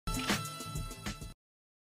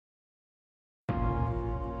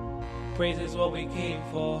Praise is what we came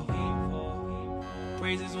for.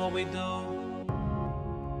 Praise is what we do.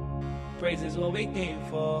 Praise is what we came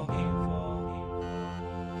for.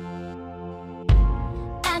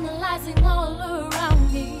 Analyzing all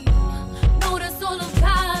around me, notice all of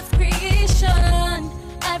God's creation,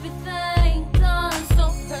 everything done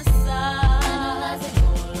so precise. Analyzing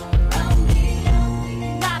all around me,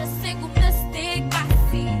 not a single mistake I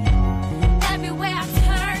see. Everywhere I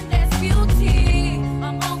turn, there's beauty.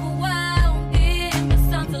 I'm overwhelmed in the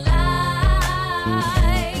sun's light.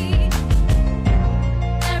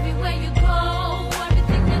 Everywhere you go,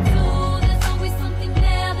 everything you do, there's always something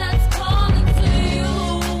there that's calling to you,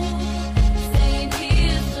 saying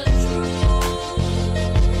here's the truth.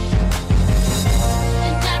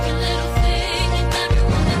 And every little thing, and every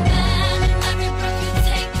woman man, and every breath you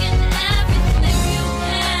take, and everything you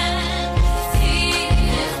can see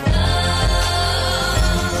is love.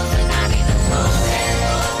 And I need the glory,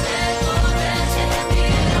 glory, to me,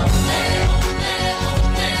 only.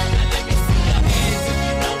 Let me see your hands if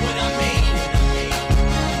you know what I mean.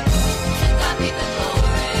 To God be the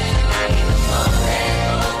glory. I need the glory,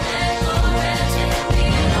 glory, to me,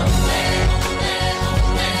 only.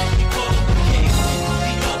 We call him the king,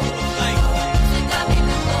 the author of life. To God be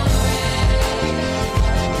the glory.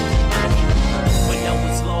 When I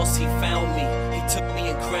was lost, he found me. He took me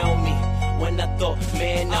and crowned me. When I thought,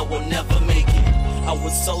 man, I will never make it. I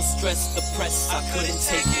was so stressed, depressed, I couldn't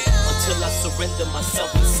take it. Until I surrendered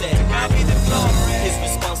myself and said, I be the glory. His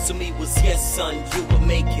response to me was, yes, son, you will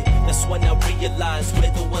make it. That's when I realized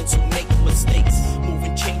we're the ones who make mistakes.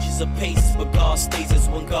 Moving changes a pace, but God stays as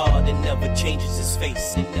one God and never changes his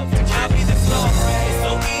face. It never changes. I be the glory. It's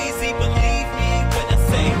so easy, believe me when I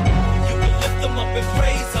say, you can lift them up and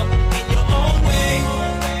praise them in your own way.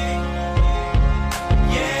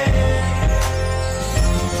 Yeah.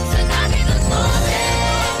 To God be the glory,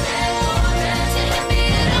 to me,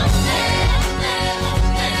 only.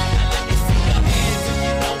 Let me see your hands if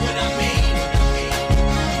you know what I mean.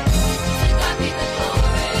 To God be the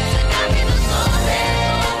glory, to God be the glory,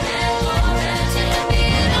 to me,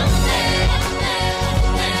 only.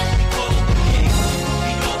 We call him the king,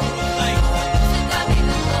 the author of life. To God be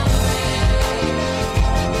the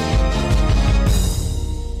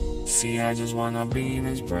glory. See, I just wanna be in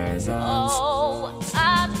his presence, Oh,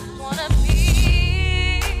 I just wanna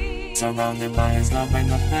be surrounded by his love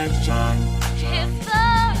and affection. his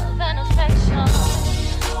love and affection.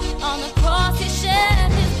 On the cross, he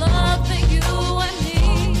shed his love for you and me.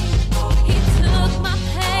 He took my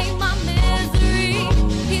pain, my misery.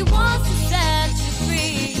 He wants to set you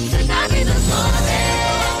free. To God be the glory.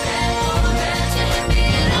 To me,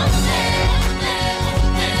 only.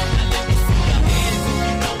 Let me see your hands if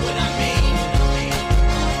you know what I mean.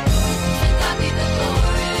 To God be the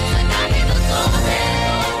glory. To God be the glory.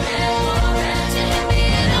 To me,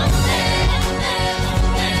 only.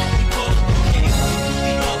 We call him the king,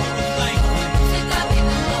 the author of life. To God be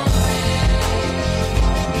the glory.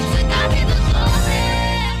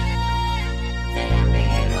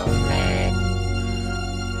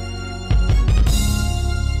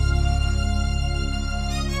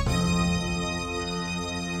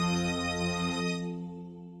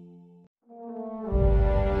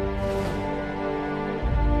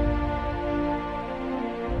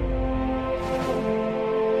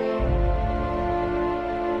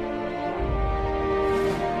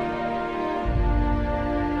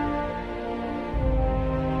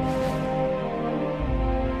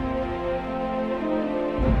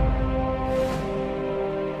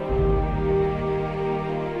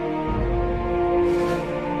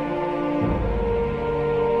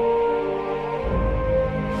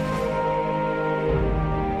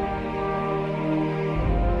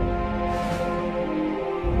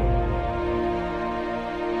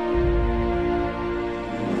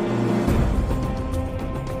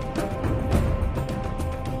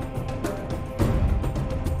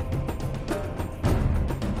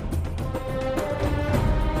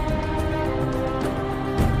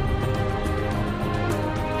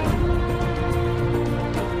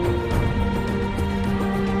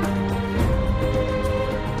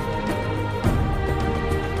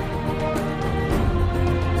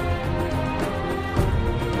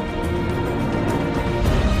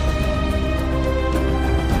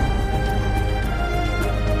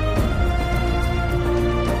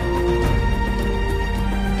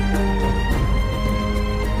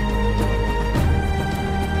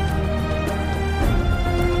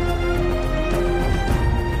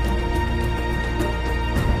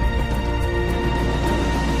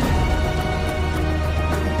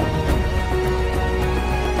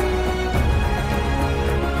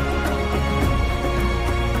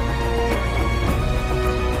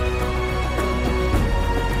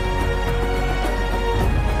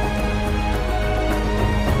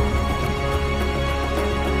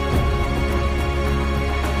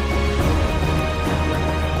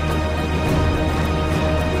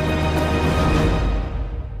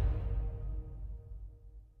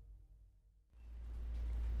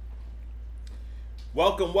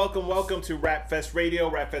 Welcome, welcome, welcome to Rap Fest Radio,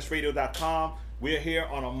 rapfestradio.com. We're here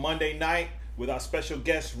on a Monday night with our special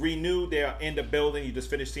guests, Renewed. They are in the building. You just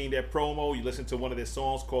finished seeing their promo. You listened to one of their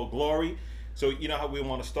songs called Glory. So you know how we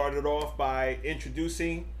want to start it off by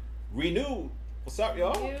introducing Renewed. What's up,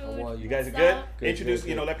 y'all? Well, You guys are What's good? up? Good, Introduce,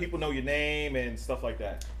 good. let people know your name and stuff like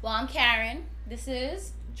that. Well, I'm Karen. This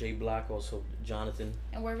is, Jay Black, also Jonathan.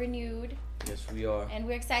 and we're Renewed, Yes, we are. and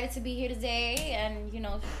we're excited to be here today, and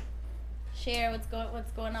share what's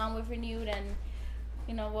going on with Renewed, and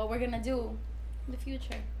what we're gonna do in the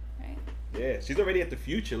future, right? Yeah, she's already at the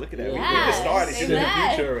future. Look at that. We Yes, just started. She's in the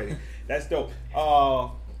amen. future already. That's dope.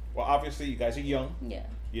 Well, obviously, you guys are young. Yeah.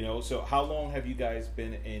 So how long have you guys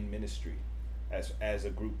been in ministry as a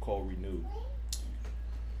group called Renewed?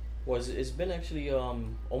 Well, it's been actually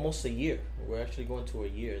almost a year. We're actually going to a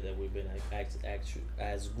year that we've been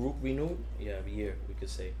as group Renewed. Yeah, a year we could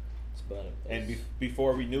say. It's about And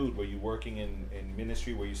before Renewed, were you working in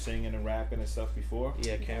ministry? Were you singing and rapping and stuff before?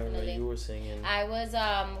 yeah, Karen, Definitely. you were singing. I was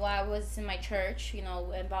I was in my church,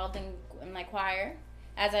 involved in my choir,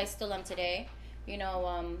 as I still am today.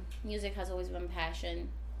 Music has always been passion.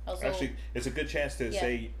 Also, Actually, it's a good chance to Yeah.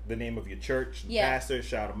 say the name of your church, Yeah. pastor,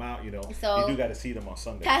 shout them out. So- You do got to see them on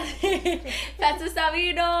Sunday. Pastor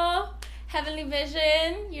Savino, Heavenly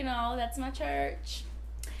Vision, that's my church.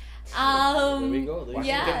 There we go. There you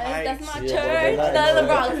Yeah, Washington that's my Heights. Yeah, church. Washington The Heights.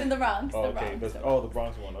 Bronx, in the Bronx. Oh, the okay. Bronx. The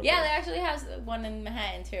Bronx one. Okay. Yeah, they actually have one in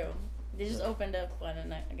Manhattan too. They just opened up one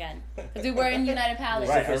again because we were in United Palace.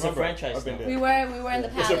 Right, I It's a remember. franchise I've been now. there. We were in the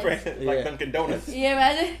It's palace. a brand, like Yeah. Dunkin' Donuts. Yeah,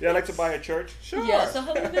 imagine. Yeah, I like to buy a church. Sure. Yeah, so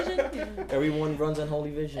Holy Vision. Yeah. Everyone runs on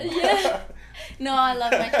Holy Vision. Yeah. No, I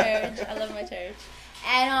love my church. I love my church.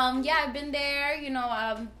 And I've been there,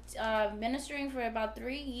 ministering for about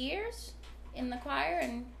 3 years in the choir,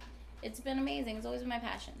 and it's been amazing. It's always been my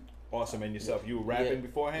passion. Awesome. And yourself, you were rapping Yeah.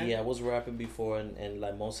 beforehand? Yeah, I was rapping before, and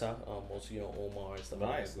like Mosa, Omar and stuff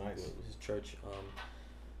Nice, like that. nice. His church,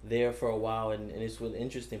 there for a while, and it's the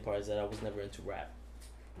interesting part is that I was never into rap.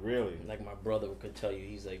 Really? Like my brother could tell you,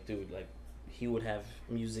 he's like, dude, like he would have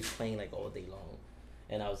music playing like all day long,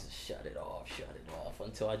 and I was just shut it off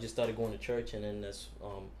until I just started going to church, and then that's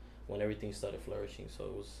when everything started flourishing. So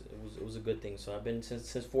it was a good thing. So I've been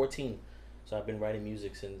since 14, so I've been writing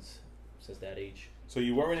music since that age. So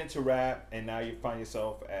you weren't into rap, and now you find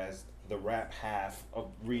yourself as the rap half of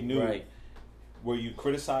Renewed. Right. Were you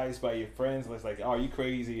criticized by your friends? Like, oh, are you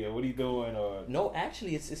crazy? Or what are you doing? Or No,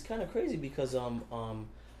 actually, it's kind of crazy because a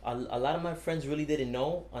lot of my friends really didn't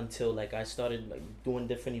know until like I started like doing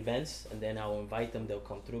different events, and then I'll invite them. They'll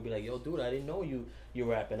come through, be like, "Yo, dude, I didn't know you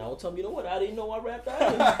rap," and I will tell them, "You know what? I didn't know I rapped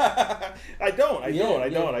either." I don't. Yeah.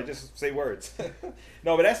 I just say words.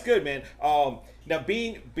 No, but that's good, man. Now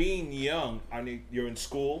being young, I mean, you're in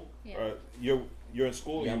school. Yeah. You're in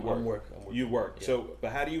school. Yeah, or you I'm work. working. You work. Yeah. So,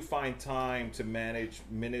 but how do you find time to manage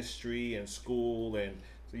ministry and school and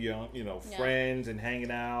Yeah. friends and hanging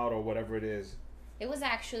out or whatever it is? It was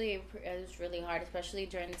really hard, especially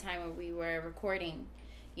during the time when we were recording.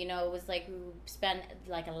 It was like we spent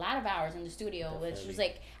like a lot of hours in the studio, which was Definitely.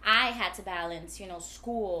 like I had to balance,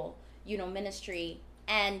 school, ministry,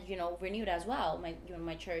 and Renewed as well,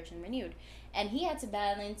 my church and Renewed, and he had to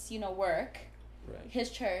balance, work, Right. his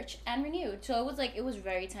church, and Renewed. So it was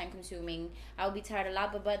very time consuming. I would be tired a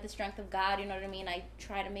lot, but by the strength of God, you know what I mean, I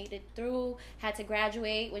try to make it through. Had to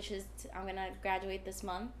graduate, which is I'm gonna graduate this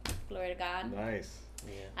month. Glory to God. Nice.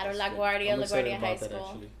 Yeah, Out of that's good. LaGuardia, I'm excited LaGuardia High about that, School.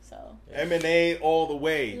 actually. So M&A all the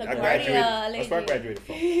way. I graduated. That's where I graduated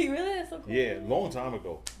from. Really? That's so cool. Yeah, long time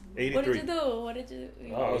ago. 83. What did you do? What did you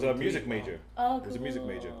do? Oh, I was a 83. music major. Oh, I was a music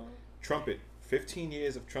major. Trumpet. 15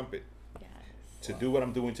 years of trumpet Yes. to do what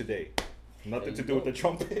I'm doing today. Nothing There to you do with go. the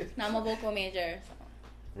trumpet. Now I'm a vocal major. So.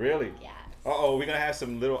 Really? Yes. Uh-oh, we're going to have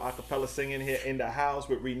some little acapella singing here in the house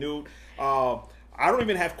with Renewed. I don't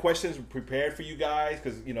even have questions prepared for you guys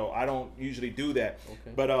because, I don't usually do that.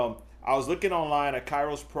 Okay. But I was looking online at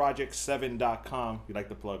kairosproject7.com. You like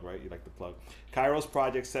the plug, right? You like the plug.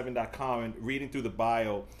 kairosproject7.com and reading through the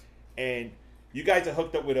bio. And you guys are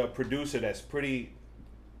hooked up with a producer that's pretty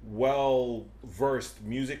well versed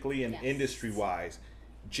musically and Yes. industry-wise.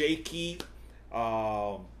 Jakey,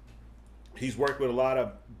 he's worked with a lot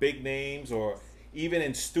of big names or even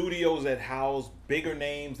in studios that house bigger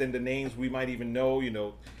names than the names we might even know,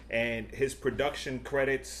 and his production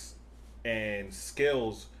credits and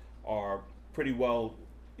skills are pretty well,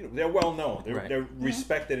 they're well known. They're, Right. they're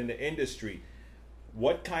respected in the industry.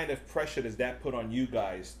 What kind of pressure does that put on you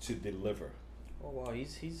guys to deliver? Oh wow,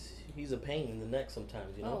 he's a pain in the neck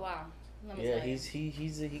sometimes, Oh wow. Let me Yeah, tell you.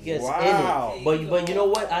 he gets Wow. in it. But you know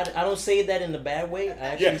what? I don't say that in a bad way. I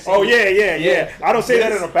actually Yeah. say Oh that- yeah. I don't say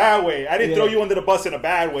that in a bad way. I didn't Yeah. throw you under the bus in a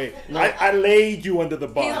bad way. I laid you under the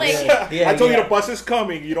bus. He's like- Yeah, I told you yeah. the bus is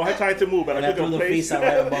coming. You don't have time to move, but And I I took threw a the place. face out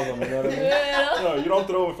right above him. You know what I mean? No, you don't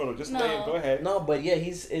throw in front of him. Just No. lay him. Go ahead. No, but yeah,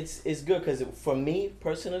 it's good because for me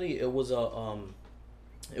personally, it was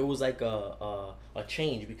like a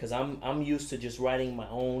change because I'm used to just writing my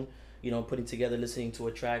own, you know, putting together, listening to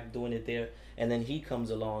a track, doing it there, and then he comes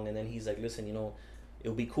along and then he's like, listen, you know, it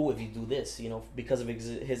would be cool if you do this, you know, because of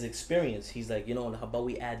his experience. He's like, you know, how about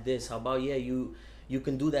we add this? How about you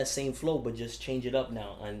can do that same flow but just change it up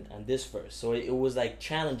now on this verse. So it was like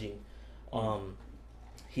challenging.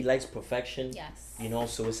 He likes perfection. Yes. You know,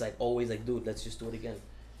 so it's like always like, dude, let's just do it again.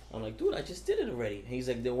 I'm like, dude, I just did it already. And he's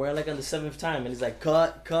like, we're like on the 7th time, and he's like,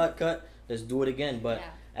 cut, let's do it again. But Yeah.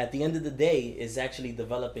 at the end of the day, it's actually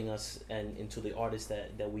developing us and into the artist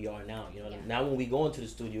that we are now. You know, Yeah. now when we go into the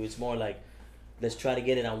studio, it's more like, let's try to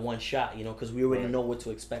get it on one shot. You know, because we already Right. know what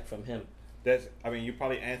to expect from him. I mean, you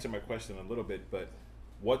probably answered my question a little bit, but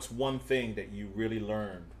what's one thing that you really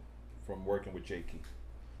learned from working with J. Key?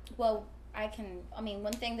 Well,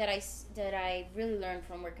 one thing that I really learned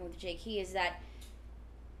from working with J. Key is that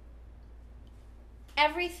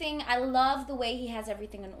I love the way he has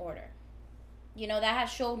everything in order. You know, that has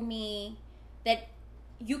showed me that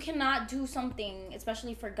you cannot do something,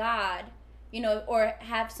 especially for God, you know, or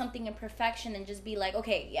have something in perfection and just be like,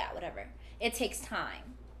 okay, yeah, whatever. It takes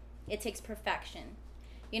time. It takes perfection.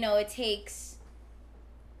 You know, it takes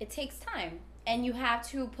time. And you have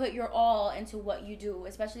to put your all into what you do,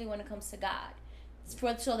 especially when it comes to God,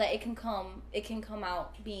 so that it can come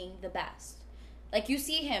out being the best. Like you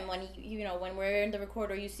see him when when we're in the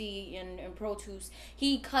recorder, you see in Pro Tools,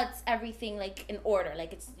 he cuts everything like in order,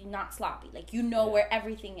 like it's not sloppy. Like you know where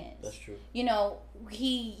everything is. That's true. You know,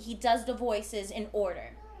 he does the voices in order.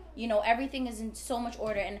 You know, everything is in so much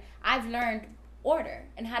order, and I've learned order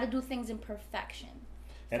and how to do things in perfection.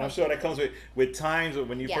 And I'm sure that comes with times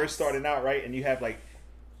when you Yes. first started out, right? And you have like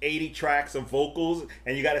 80 tracks of vocals,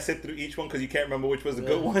 and you got to sit through each one because you can't remember which was a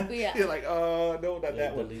good one. Yeah. You're like, oh no, not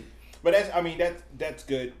that one. delete. But that's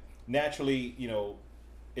good. Naturally, you know,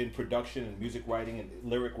 in production and music writing and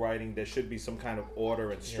lyric writing, there should be some kind of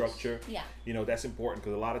order and structure. Yeah. You know, that's important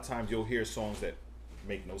because a lot of times you'll hear songs that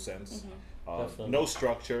make no sense. Definitely. No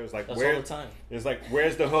structure. It's like That's where all the time. It's like,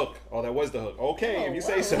 where's the hook? Oh, that was the hook. Okay, if you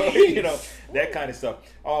say whoa. so. You know, that kind of stuff.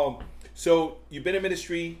 So you've been in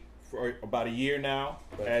ministry for about a year now,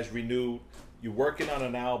 Right. as Renewed. You're working on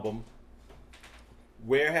an album.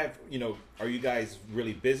 Are you guys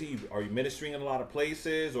really busy? Are you ministering in a lot of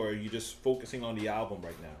places, or are you just focusing on the album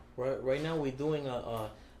right now? Right now we're doing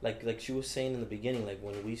like she was saying in the beginning, like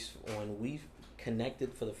when we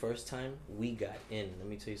connected for the first time, we got in. Let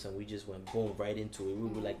me tell you something. We just went boom right into it. We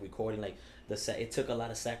were like recording like it took a lot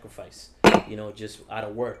of sacrifice, you know, just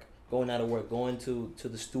going out of work, going to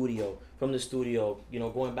the studio, from the studio, you know,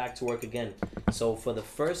 going back to work again. So for the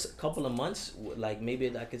first couple of months, like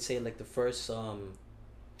maybe I could say like the first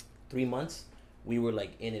 3 months, we were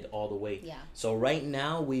like in it all the way. Yeah. So right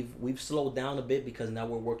now we've slowed down a bit because now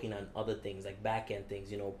we're working on other things like back end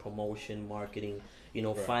things, you know, promotion, marketing, you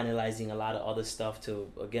know, Right. finalizing a lot of other stuff to,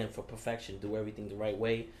 again, for perfection, do everything the right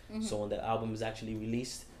way. So when the album is actually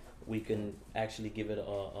released, we can actually give it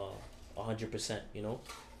a 100%, you know.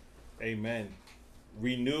 Amen.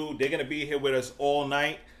 Renewed. They're gonna be here with us all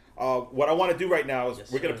night. What I want to do right now is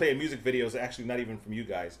Yes, we're gonna sir. play a music video. It's actually not even from you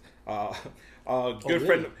guys. A good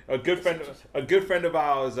really? friend of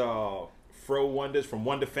ours, Fro Wonders from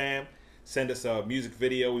Wonder Fam, send us a music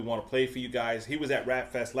video we want to play for you guys. He was at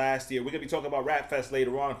Rap Fest last year. We're gonna be talking about Rap Fest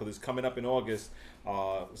later on because it's coming up in August.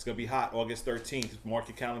 It's gonna be hot, August 13th. Mark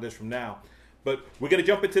your calendars from now. But we're going to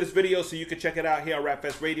jump into this video so you can check it out here on Rap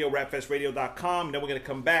Fest Radio, rapfestradio.com. And then we're going to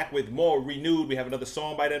come back with more Renewed. We have another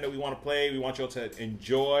song by them that we want to play. We want y'all to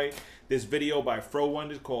enjoy this video by Fro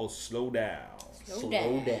Wonders called Slow Down. Slow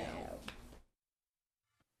down.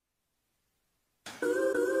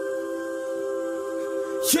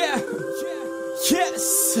 Yeah,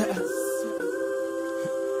 yes.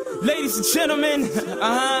 Ladies and gentlemen,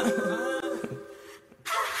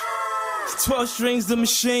 12 strings the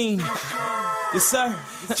machine. Yes, sir.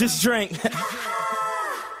 Just drink.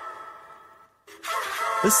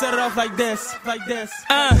 Let's set it off like this, like this.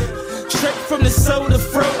 Straight from the soul to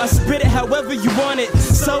fro, I spit it however you want it.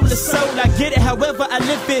 Soul to soul, I get it however I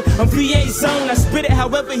live it. I'm VA zone, I spit it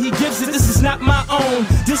however he gives it. This is not my own,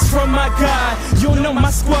 this from my God. You don't know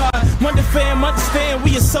my squad. Wonder fam, understand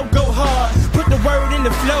we are so go hard. Put the word in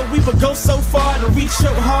the flow, we would go so far to reach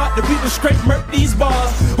your heart, that we would straight murk these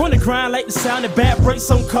bars. On the grind like the sound of bad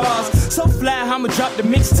brakes on cars. So fly, I'ma drop the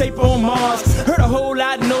mixtape on Mars. Heard a whole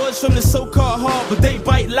lot of noise from the so-called hard, but they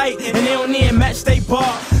bite light and they don't even match they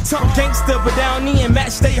bar. Talk gangster, but they don't even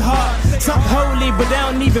match they heart. Talk holy, but they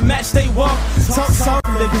don't even match they walk. Talk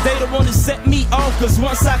softly, cause they don't wanna set me off. Cause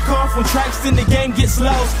once I cough on tracks, then the game gets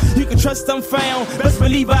lost. You can trust I'm found, best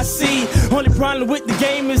believe I see. Only problem with the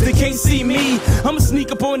game is they can't see me. I'ma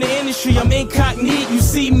sneak up on the industry, I'm incognito. You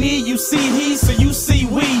see me, you see he, so you see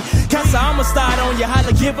we. Casa, I'ma start on you, how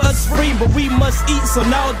to give us free. But we must eat, so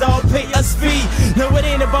now dog pay us fee. No, it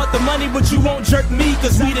ain't about the money, but you won't jerk me.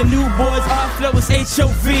 Cause we the new boys, our flow is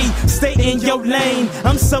HOV. Stay in your lane,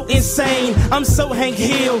 I'm so insane. I'm so Hank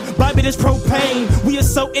Hill, Bobby this propane. We are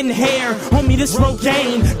so in hair, homie this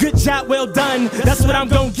Rogaine. Good job, well done, that's what I'm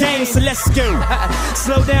gon' gain. So let's go.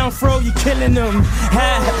 Slow down, fro, you killing them.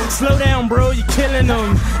 Slow down, bro, you killing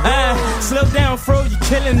them. Slow down, fro, you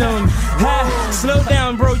killing them. Slow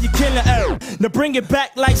down, bro, you killing them. Now bring it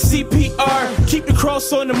back like CPR. Keep the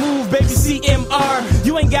cross on the move, baby, CMR.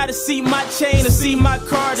 You ain't gotta see my chain or see my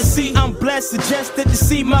car to see I'm blessed, suggested to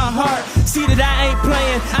see my heart. See that I ain't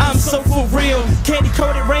playing, I'm so for real. Candy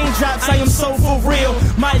coated raindrops, I am so for real.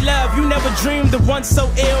 My love, you never dreamed of one so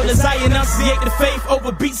ill. As I enunciate the faith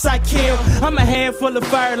over beats I kill. I'm a handful of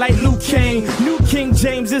fire like Luke Kane. New King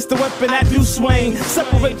James is the weapon I do swing.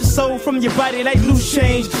 Separate the soul from your body like loose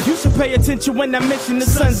change. You should pay attention when I mention the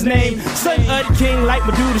son's name. Son of the king like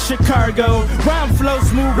Medusa Chicago. Rhyme flow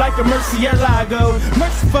smooth like a Murcielago.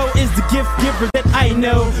 Merciful is the gift giver that I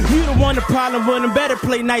know. You the one the problem with him, better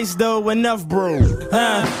play nice though. Enough bro.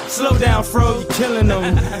 Slow down fro, you killing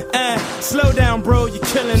them. Slow down bro, you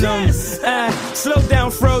killing them. Slow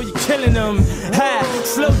down fro, you killing them.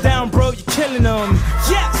 Slow down bro, you killing them.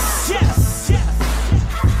 Yes, yes, yes.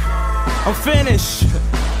 I'm finished.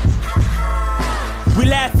 We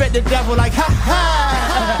laugh at the devil like ha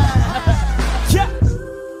ha. Yeah.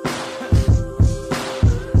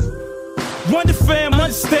 Wonder fam,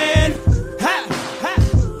 understand? Ha, ha,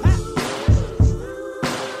 ha.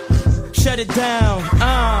 Shut it down.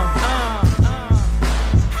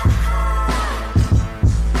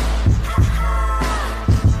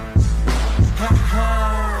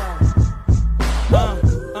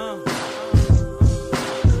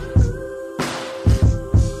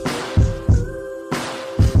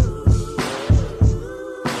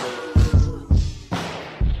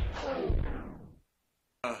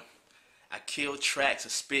 Kill tracks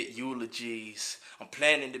and spit eulogies. I'm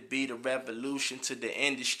planning to be the revolution to the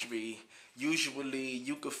industry. Usually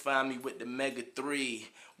you can find me with the Mega 3.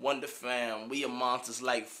 Wonder Fam, we are monsters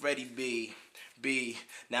like Freddie B.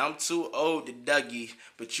 Now I'm too old to Dougie,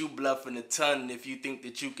 but you bluffing a ton if you think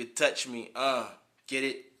that you could touch me. Get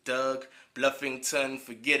it, Doug? Bluffington,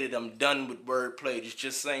 forget it, I'm done with wordplay, this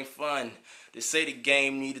just ain't fun. They say the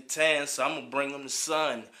game need a tan, so I'ma bring them the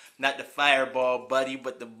sun. Not the fireball buddy,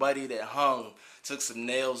 but the buddy that hung. Took some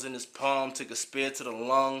nails in his palm, took a spear to the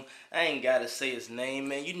lung. I ain't gotta say his name,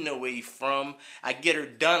 man, you know where he from. I get her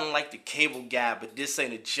done like the cable guy, but this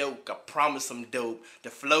ain't a joke, I promise I'm dope. The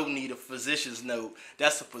flow need a physician's note,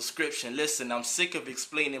 that's a prescription. Listen, I'm sick of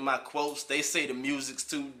explaining my quotes. They say the music's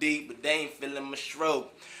too deep, but they ain't feeling my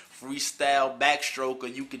stroke. Freestyle backstroke or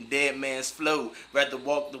you can dead man's float. Rather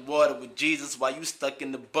walk the water with Jesus while you stuck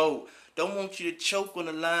in the boat. Don't want you to choke on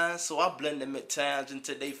the line, so I blend them at times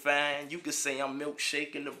until they find. You can say I'm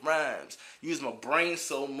milkshaking the rhymes. Use my brain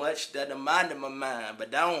so much that I'm out of my mind.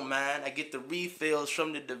 But I don't mind, I get the refills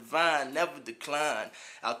from the divine, never decline.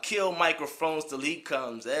 I'll kill microphones till he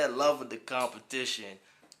comes, add love of the competition.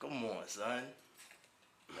 Come on, son.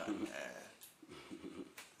 Nah, man.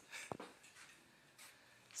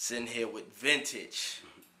 Sitting here with Vintage,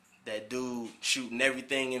 that dude shooting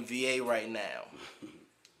everything in VA right now.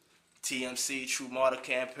 TMC, True Martyr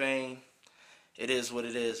Campaign. It is what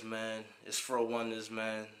it is, man. It's Fro Wonders,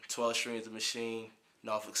 man. 12 Strings of Machine.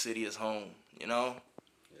 Norfolk City is home, you know?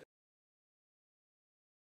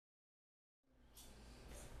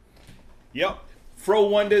 Yep. Fro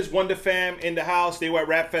Wonders, Wonder Fam in the house. They were at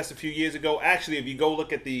Rap Fest a few years ago. Actually, if you go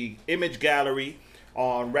look at the image gallery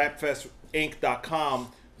on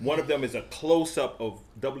rapfestinc.com, one of them is a close-up of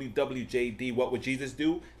WWJD, What Would Jesus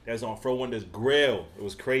Do? That's on Fro Wonder's grill. It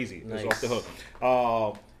was crazy. It was off the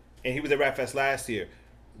hook. And he was at Rap Fest last year.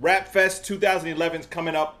 Rap Fest 2011 is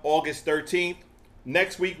coming up August 13th.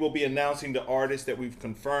 Next week, we'll be announcing the artists that we've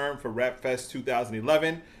confirmed for Rap Fest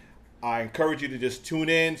 2011. I encourage you to just tune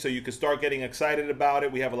in so you can start getting excited about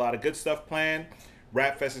it. We have a lot of good stuff planned.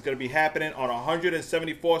 Rap Fest is going to be happening on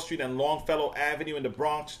 174th Street and Longfellow Avenue in the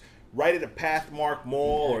Bronx, right at the Pathmark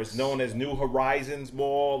Mall, or it's known as New Horizons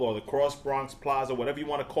Mall, or the Cross Bronx Plaza, whatever you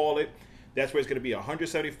want to call it. That's where it's going to be,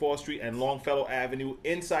 174th Street and Longfellow Avenue,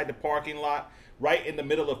 inside the parking lot, right in the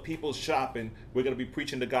middle of people's shopping. We're going to be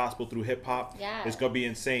preaching the gospel through hip-hop. Yeah. It's going to be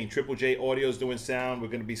insane. Triple J Audio is doing sound. We're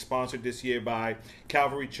going to be sponsored this year by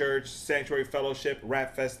Calvary Church, Sanctuary Fellowship,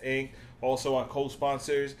 Rap Fest Inc., also our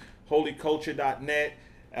co-sponsors, holyculture.net,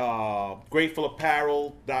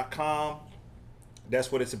 gratefulapparel.com. That's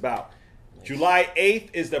what it's about. July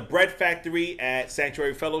 8th is the Bread Factory at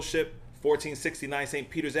Sanctuary Fellowship, 1469 St.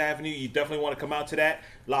 Peter's Avenue. You definitely want to come out to that.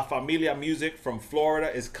 La Familia Music from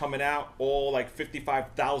Florida is coming out. All like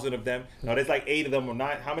 55,000 of them. No, there's like 8 of them or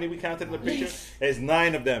 9. How many we counted in the picture? There's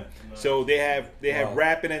 9 of them. So they have Wow.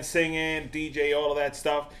 rapping and singing, DJ, all of that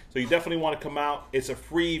stuff. So you definitely want to come out. It's a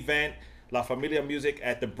free event. La Familia Music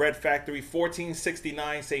at the Bread Factory,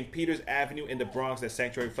 1469 St. Peter's Avenue in the Bronx at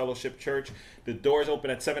Sanctuary Fellowship Church. The doors open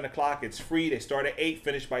at 7 o'clock. It's free. They start at 8,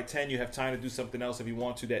 finish by 10. You have time to do something else if you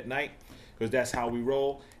want to that night, because that's how we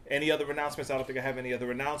roll. Any other announcements? I don't think I have any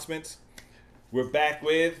other announcements. We're back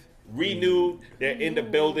with Renewed. They're in the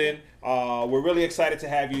building. We're really excited to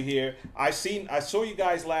have you here. I saw you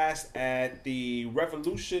guys last at the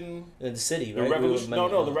Revolution. In the city, The right? Revolution. We No,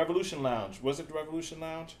 were- the Revolution Lounge. Was it the Revolution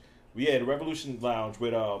Lounge? Yeah, the Revolution Lounge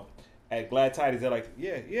with at Glad Tidings. They're like,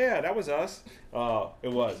 yeah, that was us. It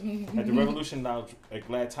was at the Revolution Lounge at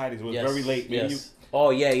Glad Tidings. It was Yes, very late. Me and you- Yes. Oh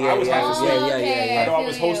yeah, yeah, I was yeah, hosting. yeah, Oh, yeah, okay, yeah, I know I feel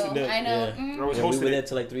was you. hosting the- I know. Yeah. Mhm. I was Yeah, we hosting were there it.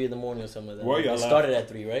 till like 3 in the morning or something like that. Were you? It started at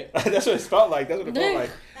 3, right? That's what it felt like. That's what it felt like.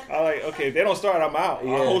 I like, okay, if they don't start, I'm out.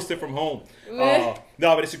 Yeah. I'll host it from home. No,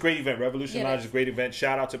 but it's a great event. Revolution Yeah. Lounge is a great event.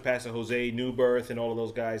 Shout out to Pastor Jose Newbirth and all of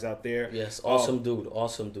those guys out there. Yes, Um, awesome dude,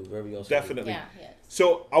 very awesome. Definitely. Yeah, yes.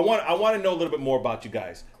 So I want to know a little bit more about you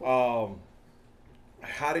guys. How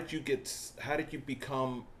did you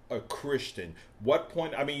become a Christian? What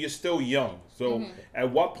point? I mean, you're still young. So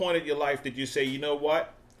at what point in your life did you say, you know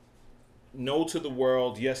what? No to the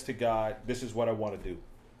world, yes to God. This is what I want to do.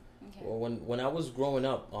 Well, when I was growing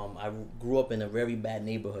up, I grew up in a very bad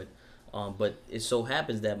neighborhood, but it so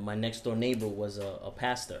happens that my next door neighbor was a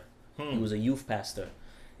pastor. He was a youth pastor,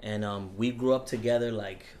 and we grew up together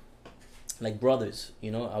like brothers.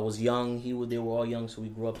 You know, I was young. They were all young, so we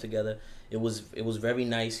grew up together. It was very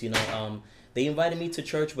nice. You know, they invited me to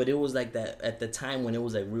church, but it was like that at the time when it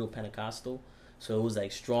was like real Pentecostal. So it was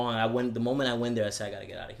like strong. The moment I went there, I said, I gotta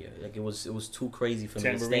get out of here. Like it was too crazy for me to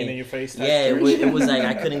Tambourine stay. in your face type Yeah, church? it was like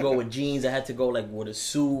I couldn't go with jeans. I had to go like with a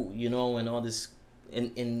suit, you know, and all this in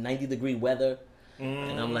 90-degree weather.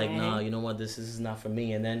 And I'm like, nah, you know what? This is not for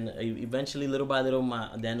me. And then eventually, little by little, my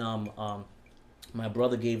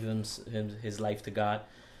brother gave his life to God.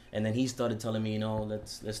 And then he started telling me, you know,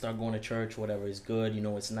 let's start going to church. Whatever is good, you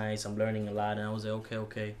know, it's nice. I'm learning a lot, and I was like,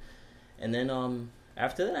 okay. And then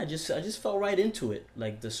after that, I just fell right into it.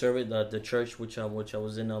 Like the service, the church which I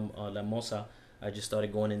was in, La Mosa. I just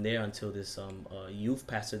started going in there until this youth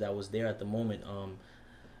pastor that was there at the moment,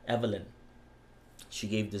 Evelyn. She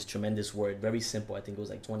gave this tremendous word, very simple. I think it was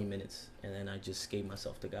like 20 minutes, and then I just gave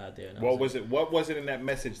myself to God there. And I What was like, it? What was it in that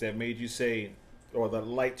message that made you say, or the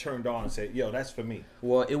light turned on and said, "Yo, that's for me"?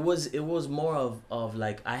 Well, it was more of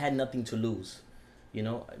like I had nothing to lose, you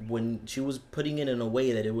know. When she was putting it in a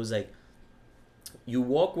way that it was like, you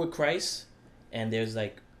walk with Christ, and there's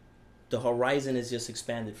like, the horizon is just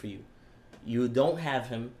expanded for you. You don't have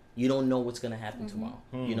Him, you don't know what's gonna happen tomorrow,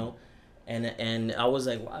 you know. And I was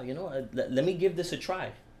like, wow, you know, let me give this a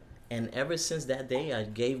try. And ever since that day, I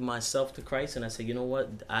gave myself to Christ, and I said, you know what,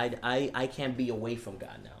 I can't be away from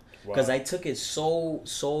God now. Because Wow. I took it so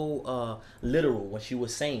literal what she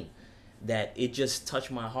was saying, that it just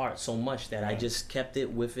touched my heart so much that I just kept it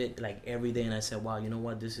with it like every day. And I said, wow, you know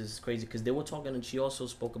what, this is crazy. Because they were talking, and she also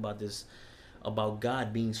spoke about this, about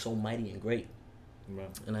God being so mighty and great. Wow.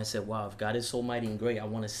 And I said, wow, if God is so mighty and great, I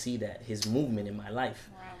want to see that, His movement in my life.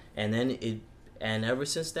 Wow. And then and ever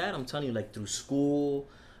since that, I'm telling you, like through school,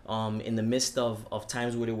 in the midst of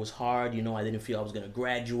times where it was hard, you know, I didn't feel I was going to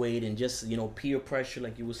graduate, and just, you know, peer pressure,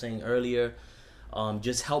 like you were saying earlier,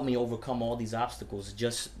 just helped me overcome all these obstacles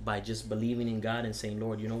just by just believing in God and saying,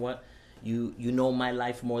 Lord, you know what, you know my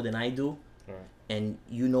life more than I do, Right. and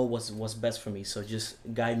you know what's best for me, so just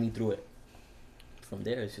guide me through it. From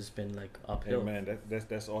there, it's just been like Hey, uphill. man,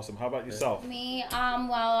 that's awesome. How about yourself? Me,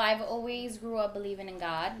 well, I've always grew up believing in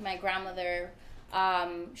God. My grandmother,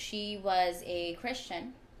 she was a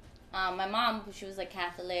Christian. My mom, she was like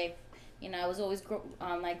Catholic, You know, I was always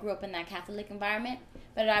I grew up in that Catholic environment,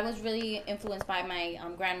 but I was really influenced by my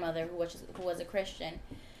grandmother, who was a Christian.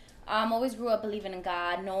 Always grew up believing in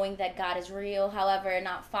God, knowing that God is real. However,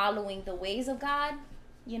 not following the ways of God.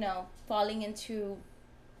 You know, falling into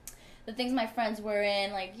the things my friends were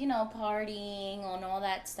in, like, you know, partying and all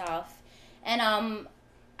that stuff. And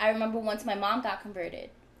I remember once my mom got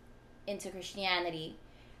converted into Christianity,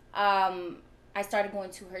 I started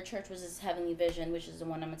going to her church, which is Heavenly Vision, which is the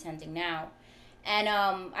one I'm attending now. And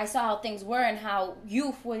I saw how things were and how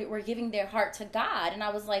youth were giving their heart to God. And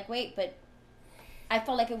I was like, wait, but I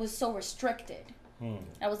felt like it was so restricted.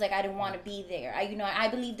 I was like, I didn't want to be there. I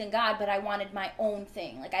believed in God, but I wanted my own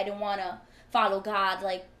thing. Like, I didn't want to follow God,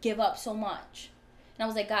 like, give up so much. And I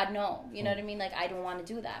was like, God, no. You know what I mean? Like, I don't want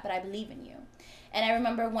to do that, but I believe in you. And I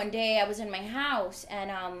remember one day I was in my house,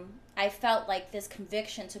 and I felt like this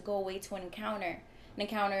conviction to go away to an encounter. An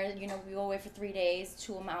encounter, you know, we go away for 3 days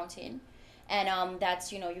to a mountain. And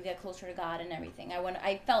that's, you know, you get closer to God and everything.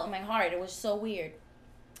 I felt in my heart. It was so weird.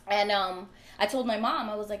 And I told my mom,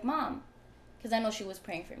 I was like, Mom, because I know she was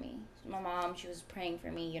praying for me. My mom, she was praying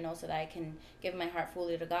for me, you know, so that I can give my heart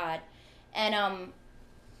fully to God. And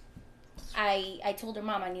I told her,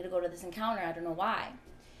 Mom, I need to go to this encounter. I don't know why.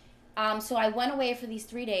 So I went away for these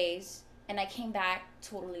 3 days, and I came back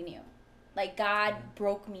totally new. Like, God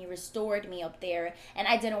broke me, restored me up there, and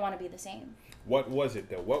I didn't want to be the same. What was it,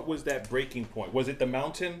 though? What was that breaking point? Was it the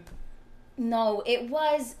mountain? No, it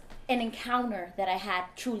was an encounter that I had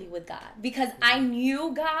truly with God. Because I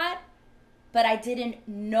knew God, but I didn't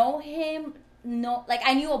know him. No, like,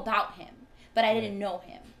 I knew about him, but I didn't know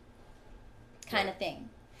him. Kind of thing.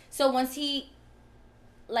 So once he,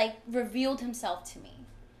 like, revealed himself to me,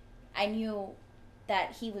 I knew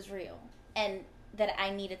that he was real and that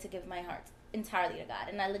I needed to give my heart entirely to God.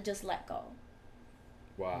 And I just let go.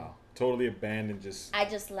 Wow. Totally abandoned, I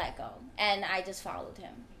just let go. And I just followed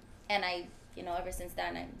him. And I, you know, ever since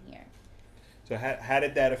then, I'm here. So how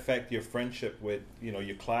did that affect your friendship with, you know,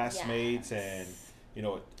 your classmates and, you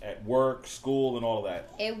know, at work, school, and all of that?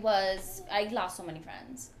 I lost so many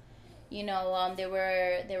friends. You know, there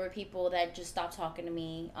were people that just stopped talking to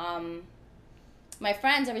me. My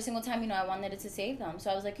friends, every single time, you know, I wanted to save them.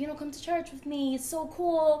 So I was like, you know, come to church with me. It's so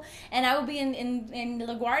cool. And I would be in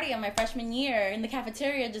LaGuardia my freshman year in the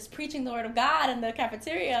cafeteria just preaching the word of God in the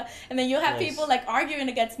cafeteria. And then you'll have people, like, arguing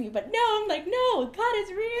against me. But no, I'm like, no, God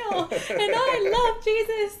is real. And I love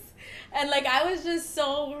Jesus. And, like, I was just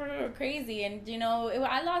so crazy. And, you know,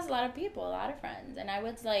 I lost a lot of people, a lot of friends. And I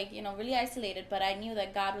was, like, you know, really isolated. But I knew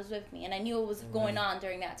that God was with me. And I knew it was going on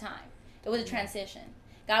during that time. It was a transition.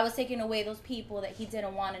 God was taking away those people that he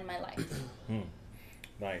didn't want in my life.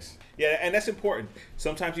 Nice. Yeah, and that's important.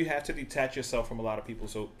 Sometimes you have to detach yourself from a lot of people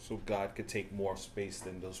so God could take more space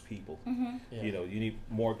than those people. Yeah. You know, you need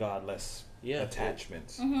more God, less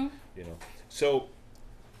attachments. Mm-hmm. You know. So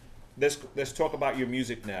let's talk about your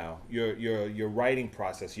music now. Your writing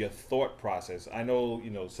process, your thought process. I know,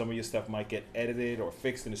 you know, some of your stuff might get edited or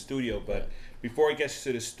fixed in the studio, but before it gets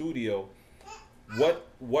to the studio,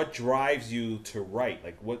 what drives you to write?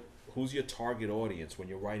 Like, who's your target audience when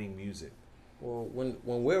you're writing music? Well, when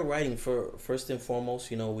we're writing, first and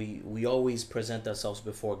foremost, you know, we always present ourselves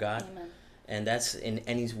before God. Amen. And that's in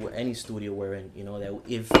any studio we're in, you know, that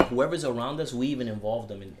if whoever's around us, we even involve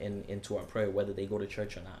them into our prayer, whether they go to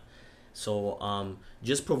church or not. So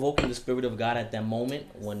just provoking the Spirit of God at that moment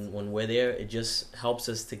when we're there, it just helps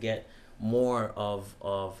us to get more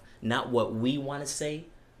of not what we want to say,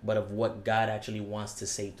 but of what God actually wants to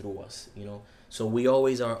say through us, you know. So we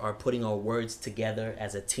always are putting our words together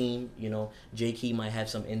as a team, you know. J-Key might have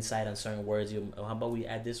some insight on certain words. How about we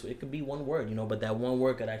add this? It could be one word, you know, but that one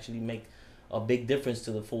word could actually make a big difference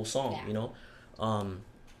to the full song, you know.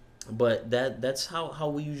 But that's how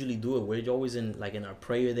we usually do it. We're always in our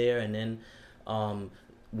prayer there, and then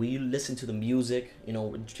we listen to the music. You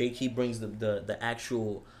know, J-Key brings the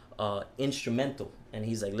actual instrumental, and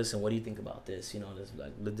he's like, listen, what do you think about this? You know,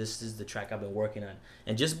 this is the track I've been working on.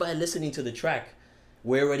 And just by listening to the track,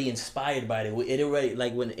 we're already inspired by it. It already,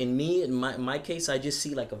 like, when in my case, I just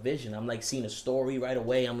see like a vision. I'm like seeing a story right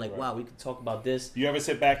away. I'm like, wow, we could talk about this. You ever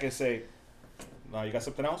sit back and say, no, you got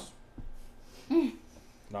something else?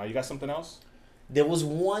 No, you got something else? There was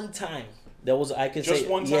one time. I could say, just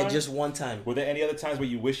one time? Yeah, just one time. Were there any other times where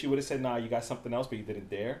you wish you would have said, nah, you got something else, but you didn't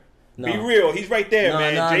dare? No. Be real. He's right there,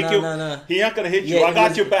 man. No. He not gonna hit you. I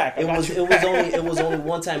got your back. It was only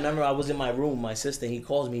one time. Remember, I was in my room with my sister. And he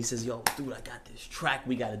calls me. He says, "Yo, dude, I got this track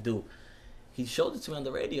we gotta do." He showed it to me on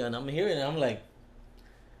the radio, and I'm hearing it. I'm like,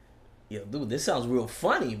 "Yo, dude, this sounds real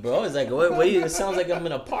funny, bro." It's like, wait, it sounds like I'm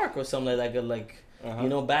in a park or something like You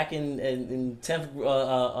know, back in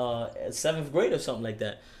 7th grade or something like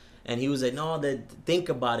that. And he was like, no, think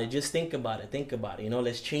about it. Just think about it. Think about it. You know,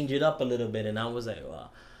 let's change it up a little bit. And I was like,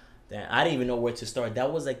 wow. I didn't even know where to start.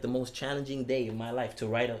 That was like the most challenging day in my life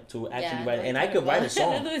to actually write it. And I could write a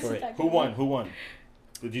song for it. Who won?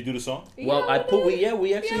 Did you do the song? Well,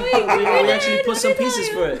 we actually put some pieces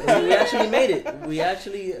for it. We actually made it. We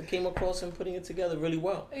actually came across and putting it together really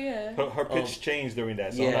well. Yeah. Her pitch changed during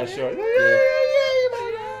that, so yeah. I'm not sure.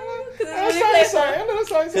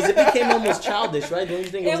 Because it became almost childish, right? Don't you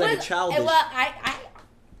think it was like a childish? Well, I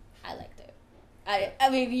liked it. I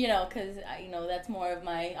mean, you know, because you know that's more of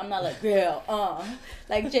my. I'm not like girl,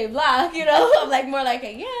 like Jay Block. You know, I'm like more like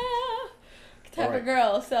a type of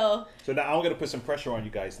girl. So now I'm gonna put some pressure on you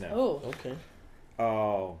guys now. Oh, okay.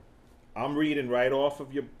 I'm reading right off of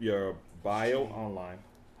your bio online,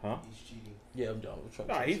 huh? He's cheating. Yeah, I'm done.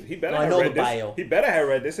 No, he better I have know read the this. bio. He better have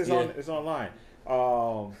read this. It's Yeah. it's online.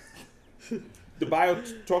 The bio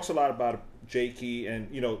talks a lot about J Key,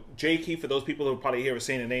 and you know J Key, for those people who probably hear us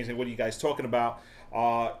saying the names and what are you guys talking about,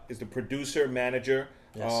 is the producer manager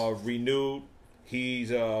of Renewed.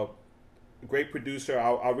 He's a great producer.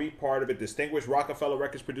 I'll read part of it. Distinguished Rockefeller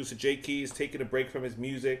Records producer J Key is taking a break from his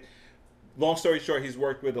music. Long story short, he's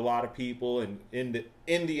worked with a lot of people and in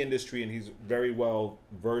the industry, and he's very well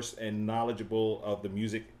versed and knowledgeable of the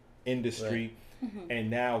music industry, and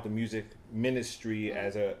now the music ministry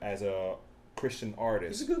as a Christian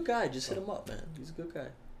artist. He's a good guy. Just hit him up, man. He's a good guy.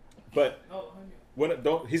 But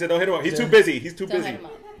he said don't hit him up. He's too busy. He's too don't busy. hit him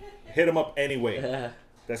up. Hit him up anyway.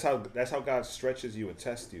 That's how God stretches you and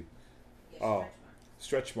tests you.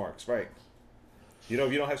 Stretch marks, right? You know,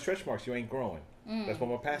 if you don't have stretch marks, you ain't growing. That's what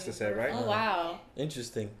my pastor said, right? Oh wow.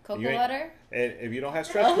 Interesting. Cocoa butter. And if you don't have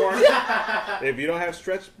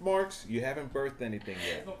stretch marks, you haven't birthed anything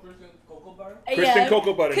yet. Christian cocoa butter.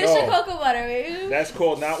 Christian No. cocoa butter. Baby. That's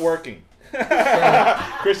called not working.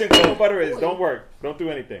 Christian cocoa butter don't work. Don't do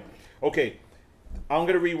anything. Okay, I'm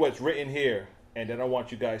gonna read what's written here, and then I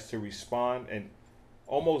want you guys to respond and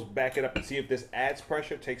almost back it up and see if this adds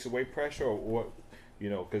pressure, takes away pressure, or what, you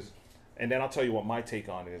know, because. And then I'll tell you what my take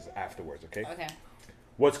on it is afterwards, okay? Okay.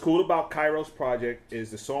 What's cool about Kairos project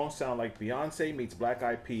is the songs sound like Beyonce meets Black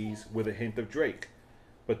Eyed Peas with a hint of Drake,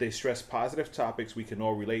 but they stress positive topics we can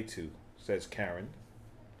all relate to, says Karen,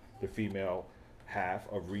 the female half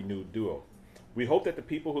of Renewed Duo. We hope that the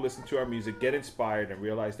people who listen to our music get inspired and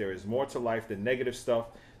realize there is more to life than negative stuff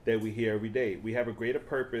that we hear every day. We have a greater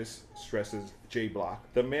purpose, stresses J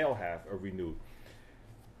Block, the male half of Renewed.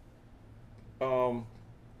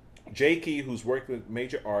 J Key, who's worked with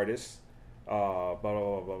major artists, blah, blah,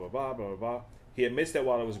 blah, blah, blah, blah, blah, blah. He admits that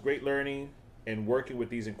while it was great learning and working with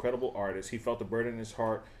these incredible artists, he felt a burden in his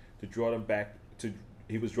heart to draw them back to,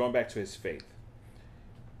 he was drawn back to his faith.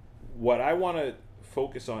 What I want to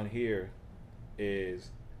focus on here is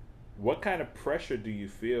what kind of pressure do you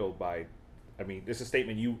feel by, I mean, this is a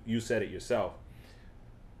statement, you said it yourself.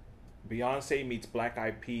 Beyonce meets Black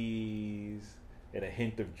Eyed Peas and a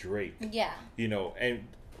hint of Drake. Yeah. You know, and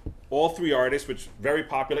all three artists, which very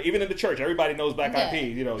popular, even in the church, everybody knows Black Eyed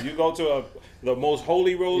Peas. You know, you go to the most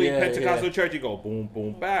holy roly Pentecostal church, you go boom,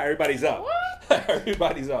 boom, bah, everybody's up.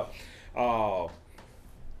 Everybody's up.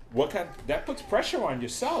 What kind? That puts pressure on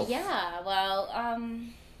yourself. Yeah. Well,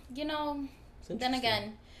 you know, then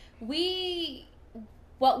again,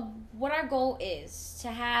 what our goal is to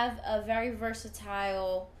have a very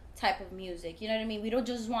versatile type of music. You know what I mean? We don't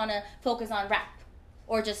just want to focus on rap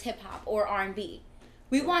or just hip hop or R&B.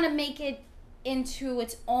 We want to make it into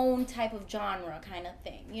its own type of genre kind of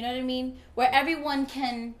thing. You know what I mean? Where everyone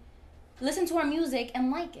can listen to our music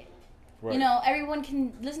and like it. Right. You know, everyone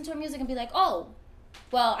can listen to our music and be like, oh,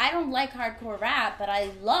 well, I don't like hardcore rap, but I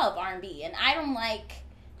love R&B. And I don't like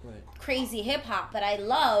crazy hip hop, but I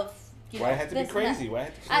love, you know, Why it had to be this and that. crazy? Why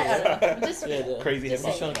it had to I don't know. Just, crazy hip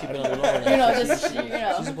just hop. I'm trying to keep it on the low. you know, just, you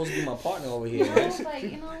know. She's supposed to be my partner over here. I was like,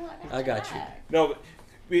 you know what? I got you. No,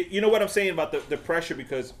 but you know what I'm saying about the pressure,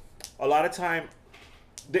 because a lot of time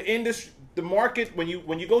the industry, the market, when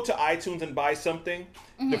you go to iTunes and buy something,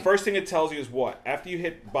 the first thing it tells you is what? After you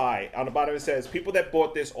hit buy, on the bottom it says people that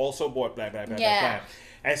bought this also bought blah blah blah blah blah.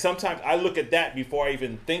 And sometimes I look at that before I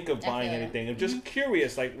even think of buying anything. I'm just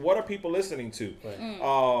curious, like, what are people listening to?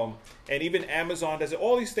 Right. And even Amazon does it.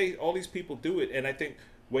 All these people do it. And I think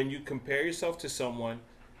when you compare yourself to someone,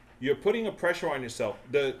 you're putting a pressure on yourself.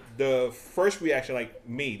 The first reaction, like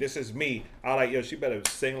me, this is me. I like, yo, she better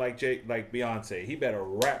sing like Beyonce. He better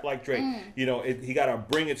rap like Drake. You know, he gotta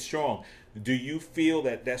bring it strong. Do you feel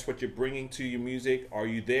that that's what you're bringing to your music? Are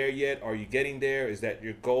you there yet? Are you getting there? Is that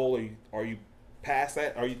your goal? Are you past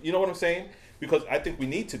that? You know what I'm saying? because I think we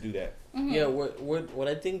need to do that. Yeah, what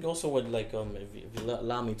I think also would like if you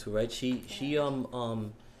allow me to, right? She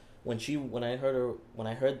when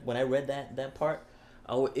I read that part,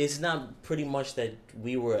 it's not pretty much that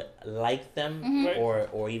we were like them Right.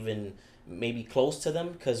 or even maybe close to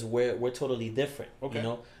them, because we're totally different, Okay. you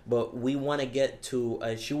know. But we want to get to.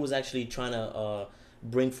 She was actually trying to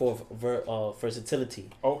bring forth versatility,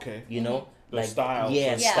 Okay. you know. The styles.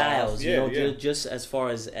 Yeah, Yeah. styles. You Yeah, know, yeah. just as far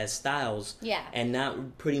as styles, Yeah. and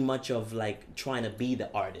not pretty much of like trying to be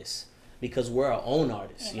the artist, because we're our own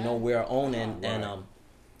artists. You know, Amen. we're our own, and Right.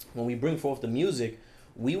 when we bring forth the music,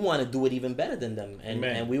 we want to do it even better than them, and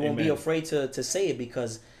Amen. and we won't be Amen. afraid to say it,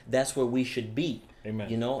 because that's where we should be. Amen.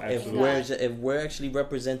 You know, Absolutely. if we're actually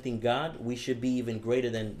representing God, we should be even greater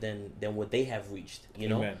than what they have reached. You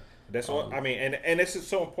know. Amen. That's all. I mean, and this is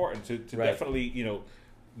so important to Right. definitely, you know,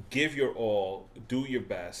 give your all, do your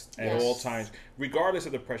best at Yes. all times, regardless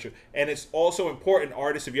of the pressure. And it's also important,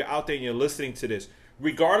 artists, if you're out there and you're listening to this,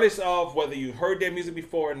 regardless of whether you heard their music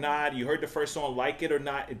before or not, you heard the first song, like it or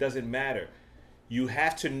not, it doesn't matter. You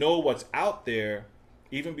have to know what's out there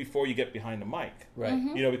even before you get behind the mic. Right.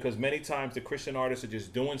 You know, because many times the Christian artists are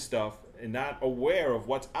just doing stuff and not aware of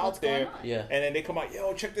what's out What's there. going on? Yeah. And then they come out,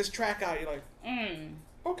 yo, check this track out. You're like,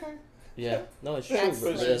 okay. Yeah. No, it's true. That's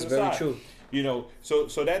Bro. like- That's very Aside. true. You know, so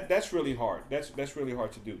that's really hard. That's really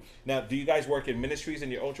hard to do. Now, do you guys work in ministries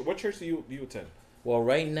in your own church? What church do you attend? Well,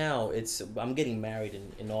 right now I'm getting married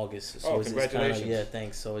in August. So Oh, it's congratulations. Kinda, yeah,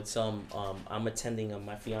 thanks. So it's I'm attending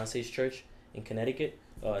my fiance's church in Connecticut,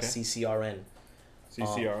 CCRN.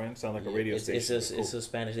 CCRN sound like a radio it's, station. It's Cool. a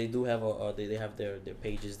Spanish. They do have they have their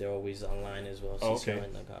pages. They're always online as well. Oh, okay.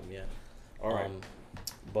 CCRN.com. Yeah. All right.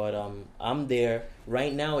 But I'm there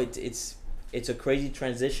right now. It's a crazy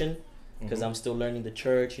transition, because I'm still learning the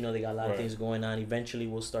church. You know, they got a lot Right. of things going on. Eventually,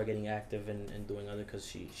 we'll start getting active and doing other, because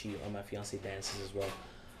she my fiance dances as well.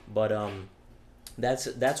 But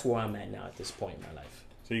that's where I'm at now at this point in my life.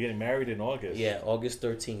 So you're getting married in August. Yeah, August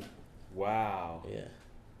 13th. Wow. Yeah.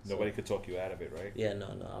 Nobody could talk you out of it, right? Yeah, no,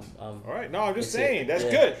 I'm All right. No, I'm just That's it. saying. That's Yeah.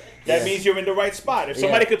 good. That Yeah. means you're in the right spot. If Yeah.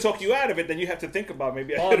 somebody could talk you out of it, then you have to think about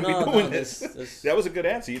maybe I Oh, shouldn't no, be doing no, this. this- That was a good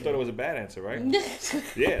answer. You thought it was a bad answer, right?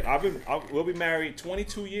 Yeah. We'll be married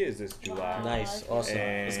 22 years this July. Wow. nice, awesome.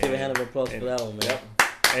 And- Let's give a hand of applause for that one, man. Yep.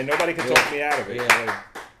 And nobody can Yeah. talk me out of it. Yeah.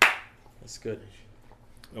 That's good.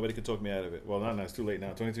 Nobody can talk me out of it. Well, no, it's too late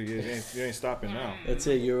now. 22 years, you ain't stopping now. That's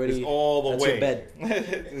it. You already It's all the that's way. your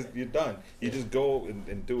bed. You're done. You just go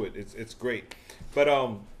and do it. It's great. But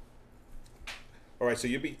all right. So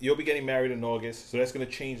you'll be getting married in August. So that's gonna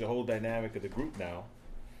change the whole dynamic of the group now.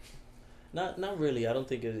 Not really. I don't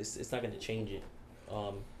think it's not going to change it.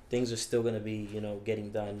 Things are still going to be, getting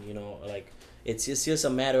done. Like it's just a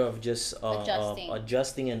matter of just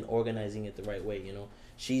adjusting and organizing it the right way.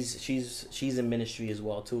 She's in ministry as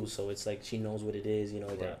well too, so it's like she knows what it is. The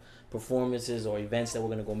Right. performances or events that we're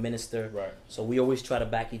gonna go minister. Right. So we always try to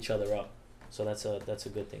back each other up. So that's a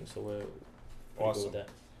good thing. So we're pretty Awesome. good with that.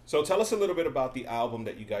 So tell us a little bit about the album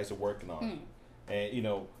that you guys are working on,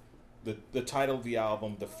 and the title of the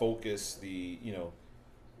album, the focus,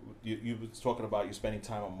 you was talking about you spending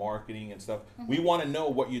time on marketing and stuff. We want to know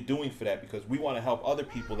what you're doing for that, because we want to help other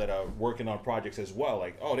people that are working on projects as well.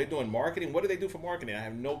 Like, oh, they're doing marketing. What do they do for marketing? I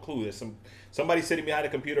have no clue. There's somebody sitting behind a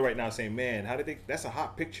computer right now saying, "Man, that's a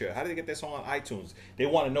hot picture. How did they get that song on iTunes?" They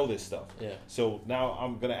want to know this stuff. Yeah. So now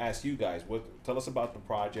I'm gonna ask you guys, tell us about the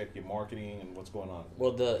project, your marketing, and what's going on.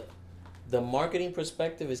 Well, the marketing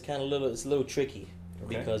perspective is kind of it's a little tricky.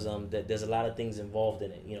 Okay. Because there's a lot of things involved in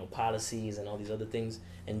it, policies and all these other things.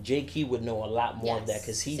 And J Key would know a lot more of that,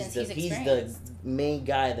 because Since he's the experienced. main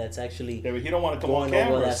guy that's actually Yeah, but he don't want to come on going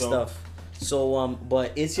over camera. that So stuff. So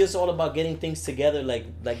but it's just all about getting things together. Like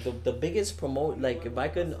the biggest like if I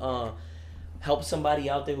could help somebody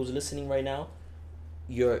out there who's listening right now,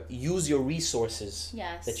 use your resources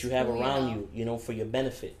Yes, that you have who you around you, for your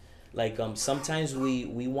benefit. Like sometimes we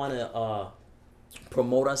want to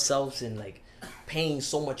promote ourselves and like paying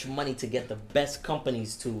so much money to get the best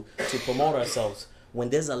companies to promote ourselves, when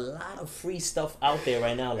there's a lot of free stuff out there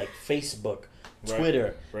right now, like Facebook, Right,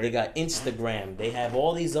 Twitter, right. they got Instagram, they have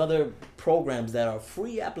all these other programs that are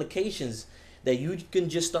free applications that you can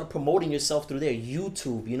just start promoting yourself through there.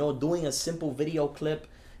 YouTube, doing a simple video clip,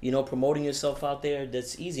 promoting yourself out there,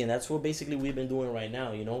 that's easy. And that's what basically we've been doing right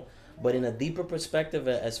now, But in a deeper perspective,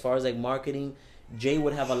 as far as like marketing, Jay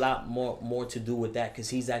would have a lot more to do with that, because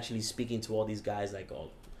he's actually speaking to all these guys like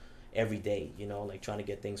every day, like trying to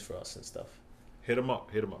get things for us and stuff. hit him up.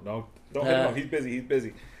 No, don't hit him up. He's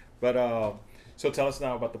busy. But so tell us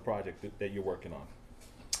now about the project that you're working on.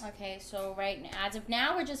 Okay, so as of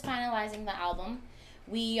now, we're just finalizing the album.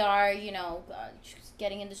 We are, just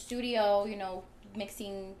getting in the studio,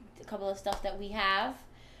 mixing a couple of stuff that we have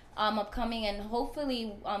upcoming, and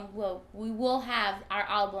hopefully we will have our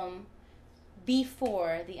album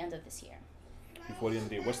before the end of this year. Before the end of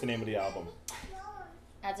the year. What's the name of the album?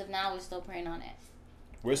 As of now, we're still praying on it.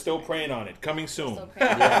 We're still praying on it. Coming soon. Still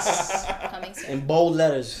praying on Yes. it. Coming soon. In bold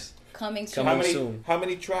letters. Coming soon. Coming soon. How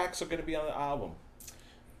many tracks are going to be on the album?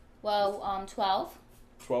 Well, 12.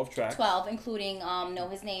 12 tracks. 12, including Know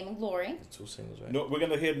His Name and Glory. 2 singles, right? No, we're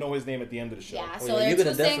going to know his name at the end of the show. Yeah, Oh, so yeah, you're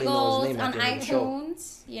there are gonna 2 definitely know his singles name on at the end of the show.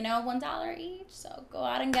 iTunes, $1 each. So go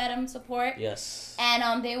out and get them, support. Yes.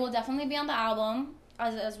 And they will definitely be on the album,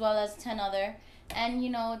 as well as 10 other. And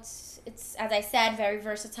it's as I said, very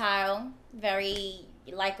versatile, very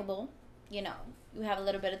likable. You have a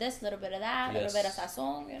little bit of this, a little bit of that, a little bit of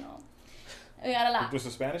sazon. We got a lot. Do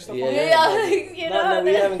some Spanish stuff? Yeah, on yeah. there? No,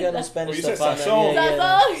 we haven't got no Spanish Oh, you said stuff on there. sazon.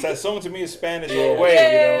 Yeah, yeah. Sazon to me is Spanish Yeah. all the way,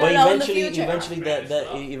 Yeah. But No, in the eventually,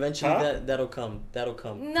 future. Huh? that'll come. That'll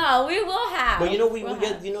come. No, we will have. But we We'll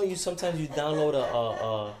get have. you sometimes you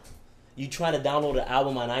download you try to download an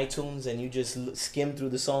album on iTunes and you just skim through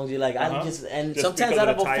the songs. You're like, Just sometimes because out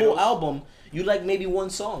of of the a titles. full album, you like maybe one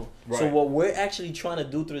song. So Right. what we're actually trying to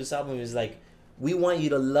do through this album is like, we want you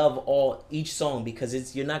to love each song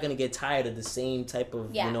because you're not gonna get tired of the same type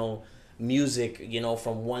of music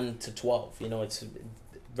from 1 to 12. It's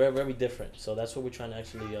very, very different. So that's what we're trying to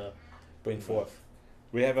actually bring forth.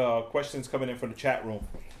 We have questions coming in from the chat room.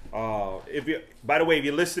 By the way, if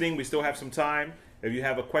you're listening, we still have some time. If you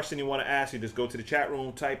have a question you want to ask, you just go to the chat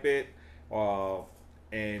room, type it,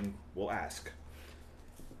 and we'll ask.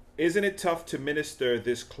 Isn't it tough to minister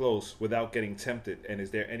this close without getting tempted? And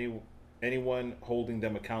is there anyone holding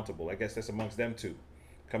them accountable? I guess that's amongst them two,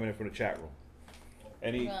 coming in from the chat room.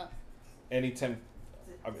 Any temp?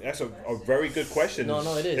 I mean, that's a very good question. No,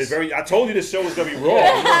 it is. It's very. I told you this show was gonna be raw.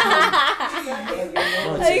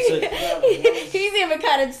 No, it's He's even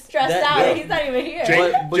kind of stressed out. Yeah. He's not even here.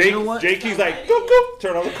 But you know what? Jakey's like, goop, goop,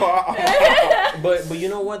 turn on the car. But you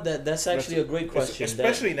know what? That's actually a great question.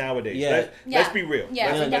 Especially nowadays. Yeah. Let's be real.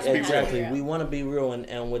 Yeah, Let's be real. Exactly. We want to be real,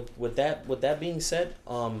 and with that being said,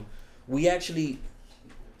 we actually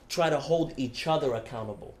try to hold each other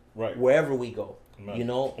accountable. Right. Wherever we go.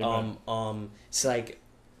 Amen. It's like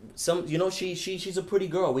she's a pretty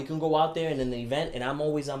girl. We can go out there and in the event, and I'm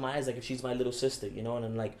always on my eyes like if she's my little sister, and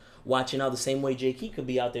I'm like watching out the same way J.K. could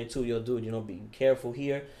be out there too. Yo, dude, be careful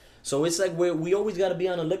here. So it's like we always got to be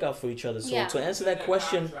on the lookout for each other. So to answer that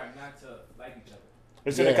question, Not to like each other.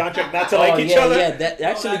 It's in the contract not to like each other. Yeah, that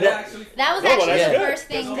actually That was No, actually that's the good. first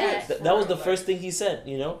thing that. that was the first thing he said.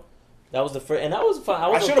 That was the first, and that was fine.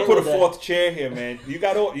 I should have put a fourth chair here, man.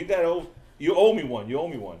 You owe me one.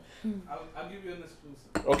 I'll give you an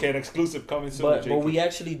exclusive. Okay, an exclusive coming soon. But JK. we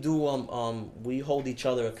actually do we hold each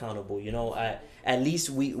other accountable. At least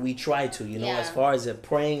we try to. Yeah. As far as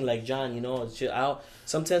praying, like John.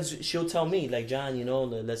 Sometimes she'll tell me like John.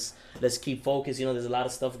 Let's keep focused. There's a lot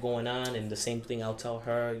of stuff going on, and the same thing I'll tell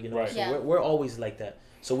her. Right. So Yeah. we're always like that.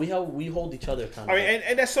 So we hold each other accountable. I mean,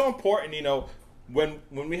 and that's so important. When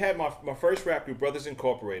we had my first rap group, Brothers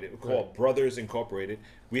Incorporated, called Brothers Incorporated,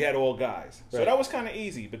 we had all guys. So Right. that was kind of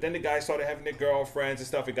easy. But then the guys started having their girlfriends and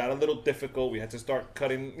stuff. It got a little difficult. We had to start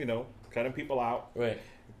cutting people out. Right.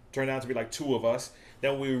 Turned out to be like 2 of us.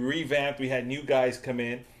 Then we revamped. We had new guys come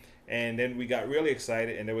in. And then we got really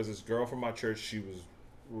excited. And there was this girl from our church. She was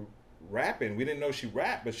rapping. We didn't know she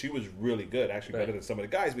rapped, but she was really good. Actually, better than some of the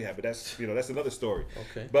guys we had. But that's another story.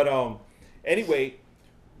 Okay. But anyway,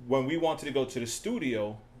 when we wanted to go to the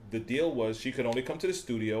studio, the deal was she could only come to the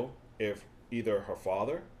studio if either her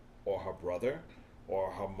father or her brother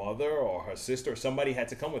or her mother or her sister or somebody had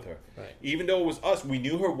to come with her. Right. Even though it was us, we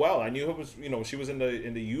knew her well. I knew her was, she was in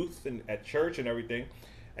the youth and at church and everything.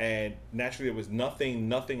 And naturally, there was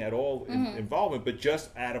nothing at all involvement, but just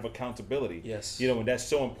out of accountability. Yes. And that's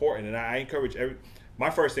so important. And I encourage my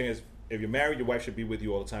first thing is, if you're married, your wife should be with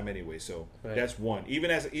you all the time anyway. So that's one.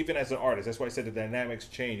 Even as an artist, that's why I said the dynamics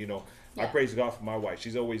change. I praise God for my wife.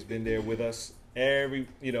 She's always been there with us even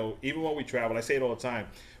when we travel. I say it all the time.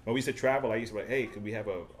 When we used to travel, I used to be like, hey, could we have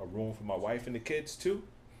a room for my wife and the kids too?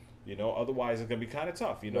 Otherwise it's gonna be kind of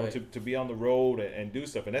tough. To be on the road and do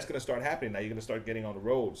stuff, and that's gonna start happening now. You're gonna start getting on the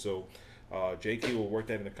road. So JK will work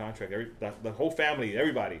that in the contract. The whole family,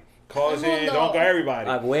 everybody. Cousin, uncle, everybody.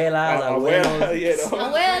 Abuelas, abuelos.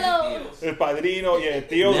 Abuelo. El padrino,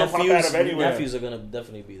 tios will pop out of anywhere. Nephews are gonna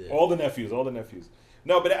definitely be there. All the nephews.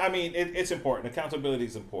 No, but I mean, it's important. Accountability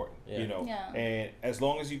is important, Yeah. And as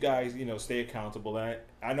long as you guys, stay accountable. And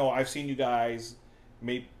I know I've seen you guys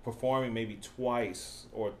performing maybe twice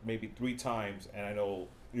or maybe 3 times, and I know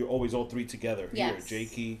you're always all three together here, Yes.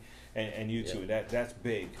 Jakey and you two. Yeah. That's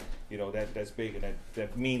big. You know, that's big, and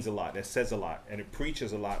that means a lot. That says a lot, and it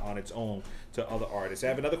preaches a lot on its own to other artists. I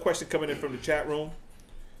have another question coming in from the chat room.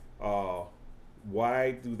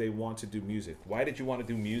 Why do they want to do music? Why did you want to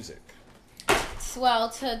do music? Well,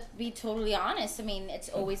 to be totally honest, I mean, it's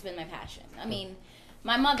always been my passion. I mean,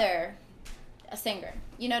 my mother, a singer.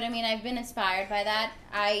 You know what I mean? I've been inspired by that.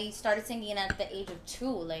 I started singing at the age of 2.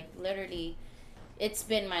 Like, literally, it's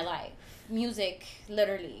been my life. Music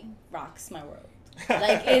literally rocks my world.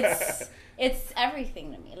 Like, it's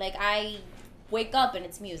everything to me. Like, I wake up and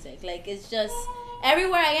it's music. Like, it's just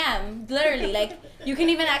everywhere I am, literally. Like, you can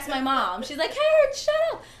even ask my mom. She's like, hey, shut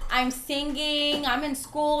up. I'm singing. I'm in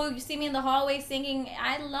school. You see me in the hallway singing.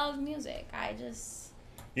 I love music. I just...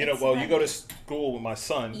 You know, It's well, you go to nice. school with my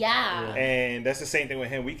son. Yeah. And that's the same thing with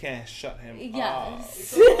him. We can't shut him up.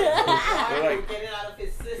 Yes. We're like,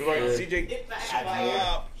 CJ, shut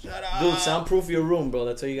up. Dude, soundproof your room, bro.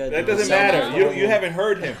 That's all you gotta That do. doesn't matter. You haven't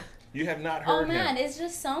heard him. You have not Oh heard man, him. it's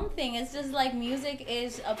just something. It's just like music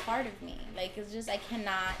is a part of me. Like, it's just I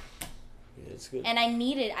cannot, Yeah, it's good. and I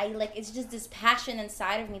need it. I like, it's just this passion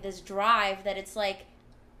inside of me, this drive that it's like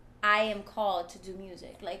I am called to do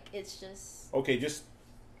music. Like, it's just Okay, just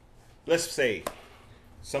let's say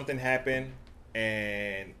something happened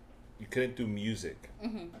and you couldn't do music.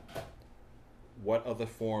 What other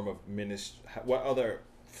form of what other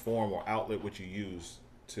form or outlet would you use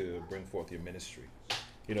to bring forth your ministry?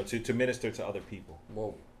 You know, to minister to other people.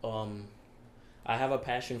 Well, I have a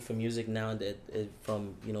passion for music now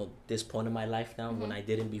from, you know, this point in my life now when I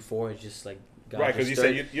didn't before. It's just like God Right, 'cause just you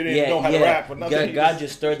said stirred- you didn't know how to rap or nothing. God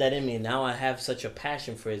just stirred that in me, and now I have such a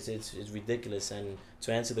passion for it. It's ridiculous. And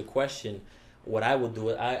to answer the question, what I would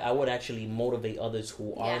do, I would actually motivate others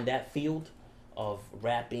who are in that field of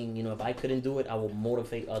rapping. You know, if I couldn't do it, I would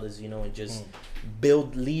motivate others. You know, and just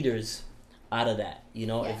build leaders out of that. You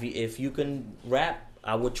know, if you can rap,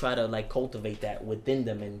 I would try to like cultivate that within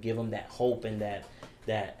them and give them that hope and that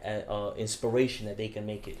inspiration that they can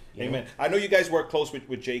make it. You Amen. know? I know you guys work close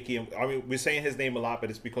with Jakey. And I mean, we're saying his name a lot, but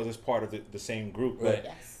it's because it's part of the same group. But Right.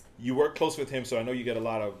 yes. you work close with him, so I know you get a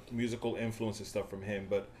lot of musical influence and stuff from him.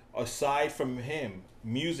 But aside from him,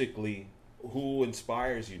 musically, who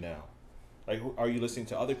inspires you now? Like, are you listening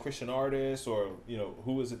to other Christian artists, or you know,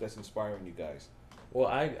 who is it that's inspiring you guys? Well,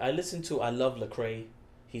 I love Lecrae.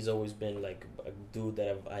 He's always been like a dude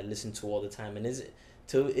that I listen to all the time, and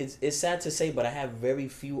it's sad to say, but I have very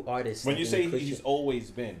few artists. When like, you in say the Christian- he's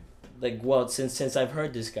always been, like, well, since I've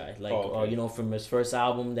heard this guy, like, Oh, okay. you know, from his first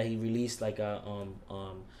album that he released, like,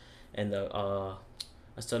 and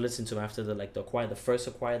I started listening to him after the first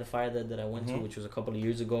Acquire the Fire that I went to, which was a couple of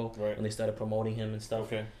years ago, Right. when they started promoting him and stuff.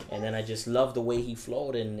 Okay. And then I just loved the way he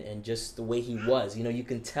flowed and just the way he was. You know, you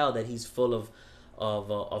can tell that he's full of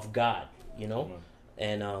God. You know,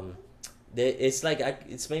 and it's like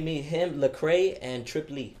it's maybe him, Lecrae, and Trip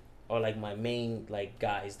Lee are like my main like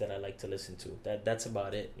guys that I like to listen to. That's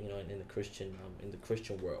about it. You know, in the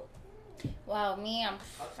Christian world. Wow, me,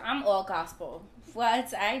 I'm all gospel.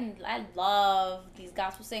 What I love these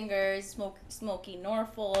gospel singers, Smokey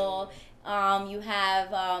Norfolk. You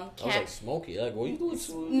have I was like, Smokey, like, what are you doing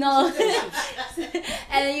to No.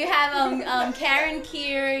 And then you have Karen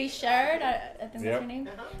Kiri Sherd. I think that's her name.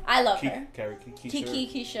 I love her.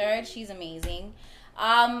 Kiki Sherd. She's amazing.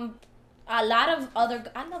 A lot of other,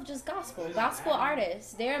 I love just gospel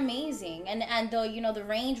artists. They're amazing, and the, you know, the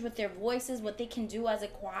range with their voices, what they can do as a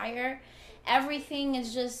choir, everything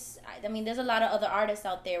is just. I mean, there's a lot of other artists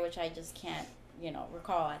out there which I just can't, you know,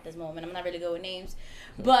 recall at this moment. I'm not really good with names,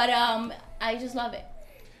 but I just love it.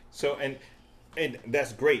 So and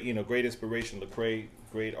that's great. You know, great inspiration. Lecrae,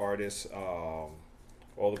 great artist. All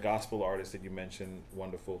the gospel artists that you mentioned,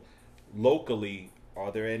 wonderful. Locally,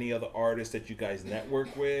 are there any other artists that you guys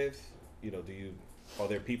network with? You know, are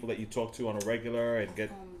there people that you talk to on a regular and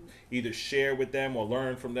get either share with them or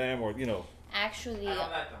learn from them, or you know? Actually, I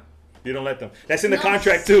don't let them. You don't let them. That's in the No.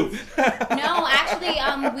 contract too. No,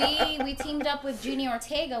 actually, we teamed up with Jeannie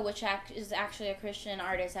Ortega, which is actually a Christian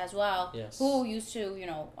artist as well, Yes. who used to, you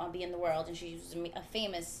know, be in the world, and she's a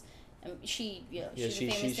famous. She's a famous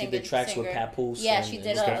she singer. did tracks with Papoose. Yeah, and- she and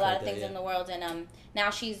did stuff a lot like of that, things yeah. in the world, and now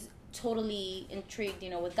she's totally intrigued, you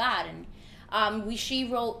know, with God, and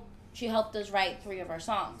she helped us write 3 of our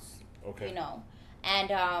songs. Okay. You know, and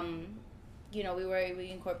you know, we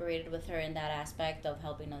incorporated with her in that aspect of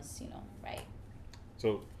helping us, you know, write.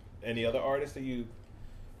 So, any other artists that you?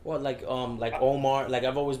 Well, like Omar, like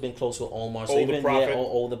I've always been close with Omar. So Older even Prophet.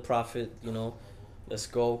 Older Prophet, you know, let's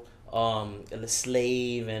go. The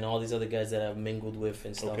Slave and all these other guys that I've mingled with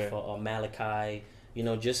and stuff. Okay. Malachi, you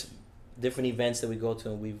know, just different events that we go to,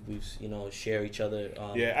 and we've you know share each other.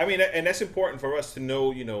 Yeah, I mean, and that's important for us to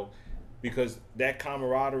know, you know, because that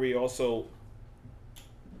camaraderie also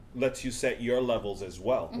lets you set your levels as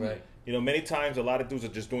well. Right. You know, many times a lot of dudes are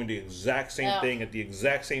just doing the exact same thing at the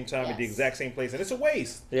exact same time at the Yes. exact same place, and it's a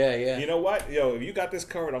waste. Yeah, yeah. You know what? Yo, if you got this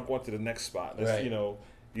covered, I'm going to the next spot. Let's, Right. You know,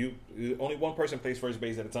 you only one person plays first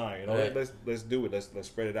base at a time. You know, Right. let's do it. Let's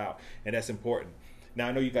spread it out, and that's important. Now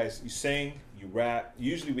I know you guys, you sing, you rap.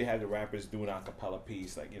 Usually we have the rappers doing a cappella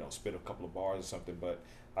piece, like, you know, spit a couple of bars or something. But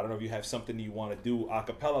I don't know if you have something you want to do a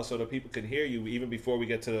cappella so that people can hear you even before we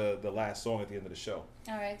get to the last song at the end of the show.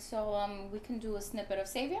 All right, so we can do a snippet of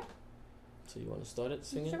Savior. So you want to start it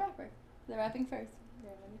singing? It's the rapper. The rapping first. Do you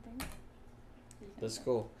have anything? That's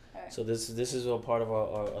cool. All right. So this is a part of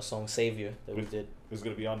our song Savior that we did. It's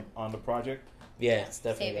gonna be on the project. Yeah, it's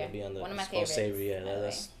definitely Savior. gonna be on the. One of my it's called favorites, Savior.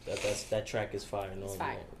 Yeah, by the that track is fire. No, It's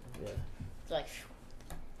fire. Yeah. It's like,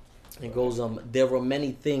 It goes there are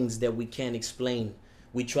many things that we can't explain.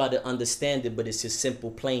 We try to understand it, but it's just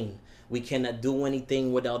simple plain. We cannot do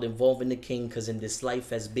anything without involving the king, because in this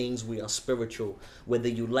life as beings we are spiritual. Whether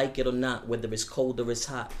you like it or not, whether it's cold or it's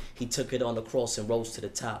hot, he took it on the cross and rose to the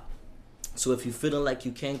top. So if you're feeling like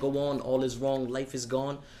you can't go on, all is wrong, life is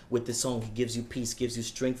gone, with this song he gives you peace, gives you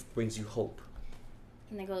strength, brings you hope.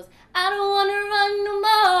 and it goes, I don't wanna run no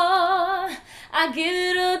more. I give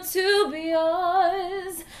it up to be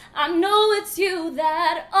yours. I know it's you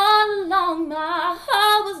that all along my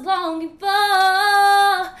heart was longing for.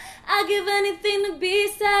 I give anything to be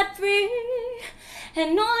set free,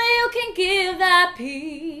 and only you can give that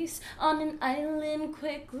peace. On an island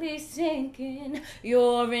quickly sinking,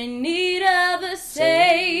 you're in need of a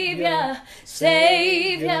savior,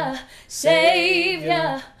 savior,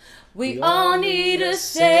 savior. We all need a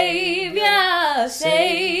savior,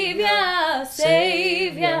 savior,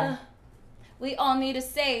 savior. We all need a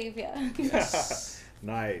savior.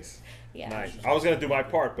 Nice. Yeah. Nice. I was gonna do my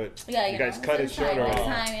part, but Yeah, you guys know, cut it sometime, short. Next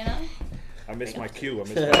time, you know. I missed my cue.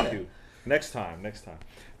 Next time.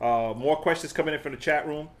 More questions coming in from the chat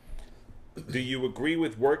room. Do you agree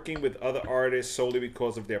with working with other artists solely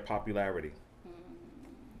because of their popularity?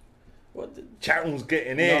 What the, Chat room's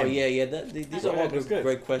getting in. No, yeah. These are all That's good.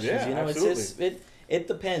 great questions. Yeah, you know, absolutely. it's just it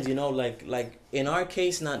depends. You know, like in our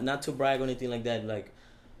case, not to brag or anything like that. Like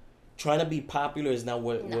trying to be popular is not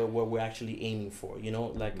what we're actually aiming for. You know,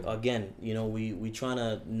 like again, you know, we trying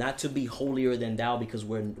to not to be holier than thou, because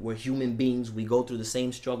we're human beings. We go through the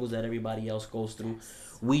same struggles that everybody else goes through.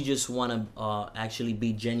 We just want to actually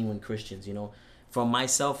be genuine Christians. You know, from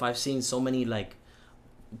myself, I've seen so many like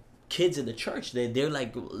kids in the church, they're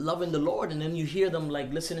like loving the Lord, and then you hear them like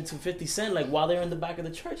listening to 50 Cent like while they're in the back of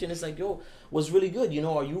the church, and it's like, yo, what's really good? You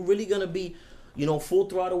know, are you really gonna be, you know, full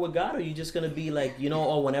throttle with God, or are you just gonna be like, you know,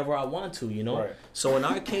 oh, whenever I want to, you know? Right. So in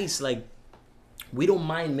our case, like, we don't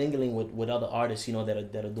mind mingling with other artists, you know, that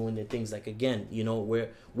are doing their things. Like, again, you know,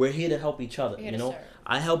 we're here to help each other. We're here You to know, serve.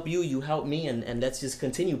 I help you, you help me, and let's just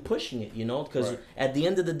continue pushing it. You know, because Right. at the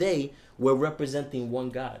end of the day, we're representing one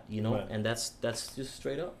God. You know, Right. and that's just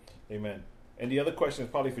straight up. Amen. And the other question is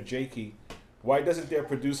probably for Jakey. Why doesn't their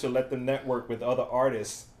producer let them network with other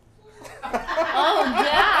artists? Oh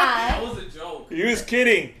That God. was a joke. He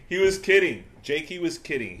was kidding. Jakey was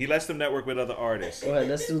kidding. He lets them network with other artists. Go ahead,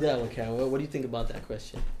 let's do that one, Karen. What do you think about that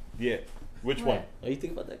question? Yeah. Which What? one? What do you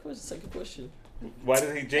think about that question? Second question. Why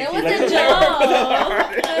doesn't he, It Jakey was let a them joke.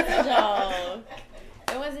 network with other artists? It was a joke.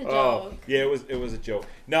 It was a joke. Oh, yeah, it was a joke.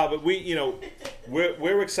 No, but we, you know,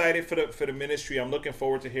 we're excited for the ministry. I'm looking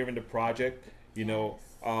forward to hearing the project. You know,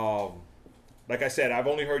 like I said, I've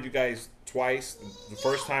only heard you guys twice. The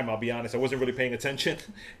first time, I'll be honest, I wasn't really paying attention.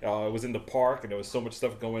 It was in the park, and there was so much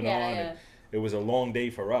stuff going Yeah, on. yeah. And it was a long day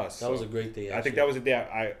for us. That was a great day. I think that was the day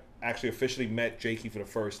I actually officially met Jakey for the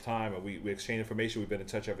first time, and we exchanged information. We've been in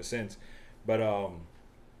touch ever since. But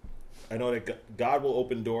I know that God will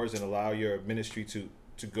open doors and allow your ministry to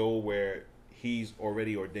go where He's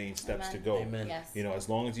already ordained steps Amen. to go. Amen. Yes. You know, as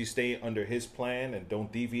long as you stay under His plan and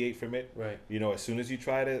don't deviate from it. Right. You know, as soon as you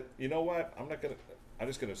try to, you know what, I'm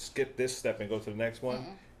just gonna skip this step and go to the next one.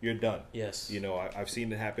 You're done. Yes. You know, I've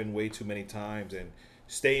seen it happen way too many times, and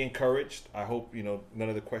stay encouraged. I hope, you know, none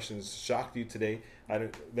of the questions shocked you today.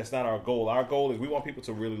 That's not our goal. Our goal is we want people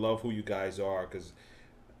to really love who you guys are, because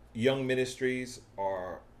young ministries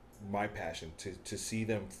are my passion, to see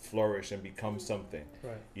them flourish and become something.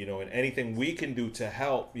 Right. You know, and anything we can do to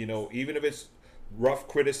help, you know, even if it's rough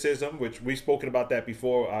criticism, which we've spoken about that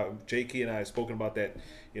before. Jakey and I have spoken about that,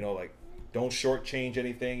 you know, like, don't shortchange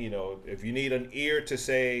anything. You know, if you need an ear to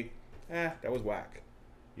say, that was whack,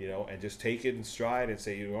 you know, and just take it in stride and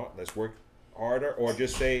say, you know what, let's work harder, or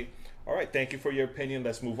just say, all right, thank you for your opinion.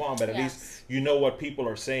 Let's move on. But at Yes. least you know what people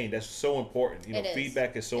are saying. That's so important. You know, It is.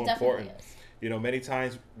 feedback is so It definitely important. is. You know, many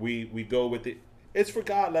times we go with it. It's for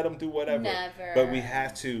God. Let them do whatever. Never. But we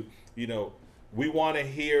have to. You know, we want to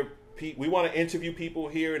hear. We want to interview people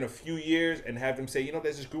here in a few years and have them say, you know,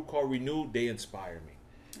 there's this group called Renewed. They inspire me.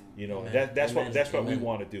 You know, Amen. that's Amen. what we Amen.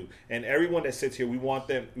 want to do. And everyone that sits here, we want,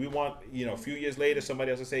 you know, a few years later, somebody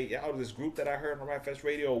else to say, yeah, this group that I heard on Rap Fest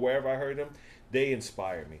Radio or wherever I heard them, they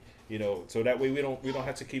inspire me. You know, so that way we don't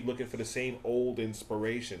have to keep looking for the same old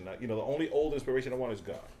inspiration. You know, the only old inspiration I want is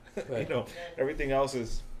God. Right. You know, everything else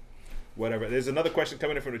is whatever. There's another question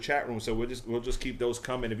coming in from the chat room, so we'll just keep those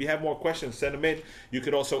coming. If you have more questions, send them in. You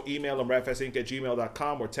could also email them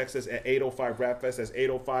rapfestinc@gmail.com or text us at 805-RAPFest. That's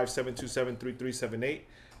 805-727-3378.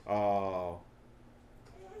 Hold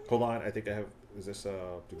on, I think I have. Is this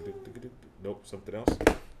nope, something else?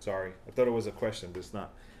 Sorry, I thought it was a question, but it's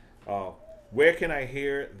not. Where can I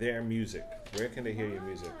hear their music? Where can they hear your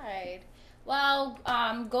music? Right. Well,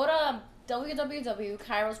 go to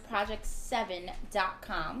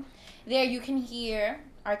www.kairosproject7.com. There you can hear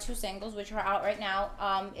our 2 singles, which are out right now.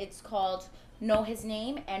 It's called Know His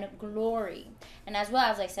Name and Glory. And as well,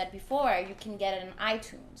 as I said before, you can get it on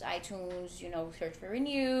iTunes. iTunes, you know, search for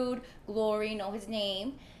Renewed, Glory, Know His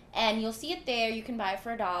Name. And you'll see it there. You can buy it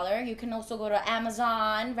for $1. You can also go to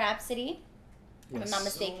Amazon, Rhapsody, if I'm not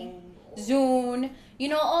mistaken. Zune. You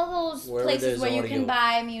know, all those Wherever places there's where you audio. can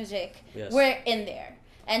buy music. Yes. We're in there.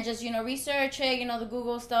 And just, you know, research it. You know, the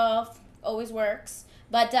Google stuff always works.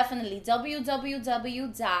 But definitely,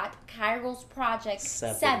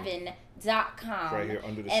 www.kairosproject7.com. Right here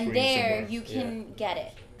under the and screen there somewhere. you can get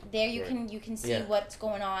it. There you Right. can see Yeah. what's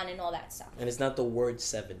going on and all that stuff. And it's not the word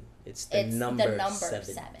 7. It's the It's number the number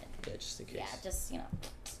 7. 7. Yeah, just in case. Yeah, just, you know.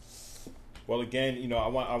 Well, again, you know, I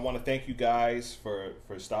want to thank you guys for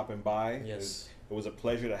stopping by. Yes. It was a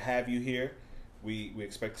pleasure to have you here. We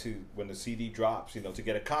expect to, when the CD drops, you know, to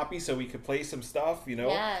get a copy so we could play some stuff, you know.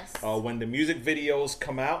 Yes. When the music videos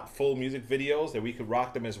come out, full music videos, that we could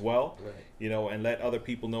rock them as well. Right. You know, and let other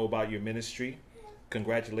people know about your ministry.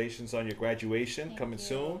 Congratulations on your graduation coming you.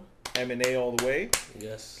 soon. M&A all the way.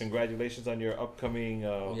 Yes. Congratulations on your upcoming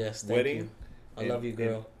Yes, thank wedding. you. I love you,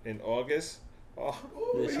 girl. In August. Oh,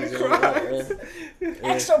 Yeah, he she's cries.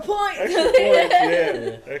 Extra point. Extra points, yeah.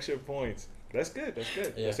 Yeah. Extra points. That's good. That's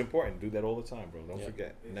good. Yeah. That's important. Do that all the time, bro. Don't Yeah.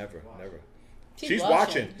 forget. Never, never. She's She's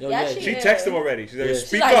watching. Yo, Yeah, yeah, She is. texted him already. She's like, Yeah. "Speak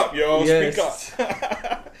She's like- up, yo. Yes. Speak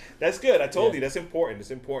up." That's good. I told Yeah. you. That's important.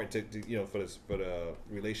 It's important to you know, for the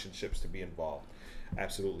relationships to be involved.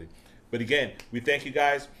 Absolutely. But again, we thank you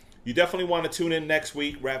guys. You definitely want to tune in next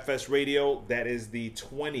week, Rap Fest Radio. That is the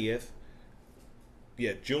 20th.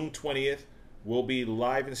 Yeah, June 20th. We'll be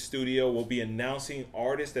live in studio. We'll be announcing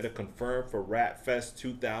artists that are confirmed for Rap Fest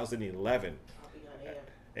 2011.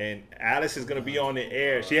 And Alice is going to be on the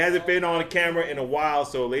air. She hasn't been on the camera in a while,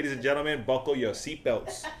 so ladies and gentlemen, buckle your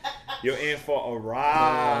seatbelts. You're in for a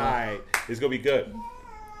ride. It's going to be good.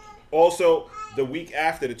 Also, the week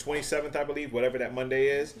after, the 27th, I believe, whatever that Monday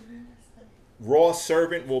is, Raw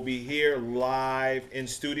Servant will be here live in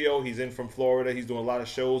studio. He's in from Florida. He's doing a lot of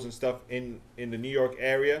shows and stuff in the New York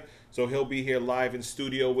area. So he'll be here live in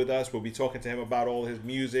studio with us. We'll be talking to him about all his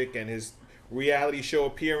music and his reality show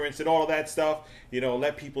appearance and all of that stuff. You know,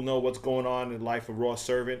 let people know what's going on in the life of Raw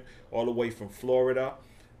Servant all the way from Florida.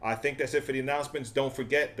 I think that's it for the announcements. Don't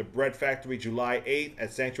forget the Bread Factory, July 8th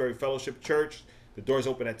at Sanctuary Fellowship Church. The doors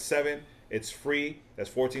open at 7. It's free. That's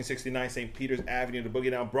 1469 St. Peter's Avenue in the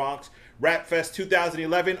Boogie Down Bronx. Rap Fest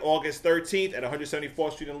 2011, August 13th at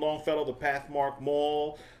 174th Street in Longfellow, the Pathmark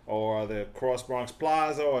Mall, or the Cross Bronx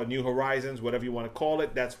Plaza, or New Horizons, whatever you want to call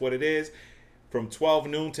it. That's what it is. From 12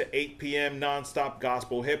 noon to 8 p.m., nonstop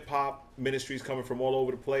gospel hip-hop. Ministries coming from all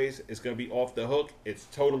over the place. It's going to be off the hook. It's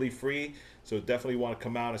totally free. So definitely want to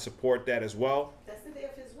come out and support that as well. That's the day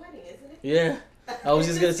of his wedding, isn't it? Yeah. I was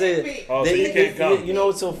just gonna say it. Oh, so you can't come. You know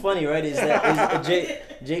what's so funny, right? Is that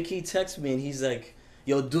Jay Key texts me and he's like,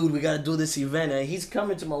 "Yo, dude, we gotta do this event." And he's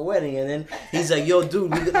coming to my wedding, and then he's like, "Yo,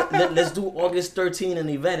 dude, let's do August 13th an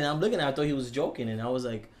event." And I'm looking at him, I thought he was joking, and I was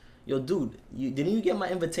like, "Yo, dude, didn't you get my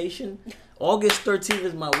invitation? August 13th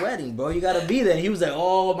is my wedding, bro. You gotta be there." And he was like,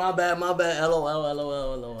 "Oh, my bad,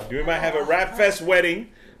 LOL." You might have a Rap Fest wedding.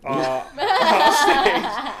 On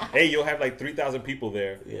stage. Hey, you'll have like 3,000 people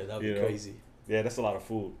there. Yeah, that'd you be know? crazy. Yeah, that's a lot of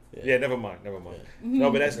food. Yeah. Yeah, never mind. No,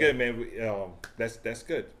 but that's good, man. That's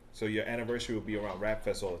good. So your anniversary will be around Rap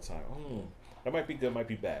Fest all the time. That might be good, might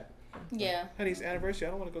be bad. Yeah. Honey's anniversary,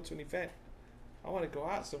 I don't want to go to an event. I want to go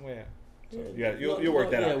out somewhere. So yeah, you'll work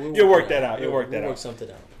that out. we'll You'll work that out. Yeah, You'll work that we'll out. work something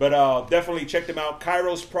out. But definitely check them out.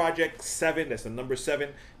 Kairos Project 7. That's the number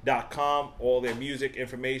 7.com. All their music,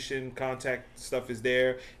 information, contact stuff is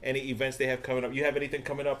there. Any events they have coming up. You have anything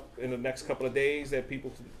coming up in the next couple of days that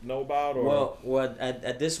people know about? Or? Well,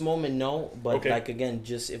 at this moment, no. But Okay. like again,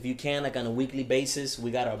 just if you can, like on a weekly basis, we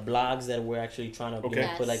got our blogs that we're actually trying to Okay.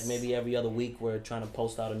 put like maybe every other week. We're trying to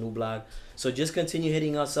post out a new blog. So just continue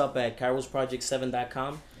hitting us up at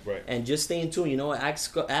kairosproject7.com. Right. And just stay in tune. You know,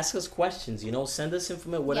 ask us questions. You know, send us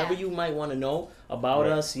information, whatever Yeah. you might want to know about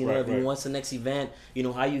Right, us. You know, right, if you right. want the next event, you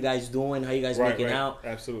know, how you guys doing, how you guys Right, making right. out.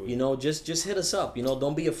 Absolutely. You know, just hit us up. You know,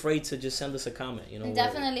 don't be afraid to just send us a comment. You know, And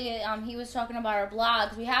definitely, he was talking about our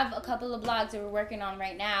blogs. We have a couple of blogs that we're working on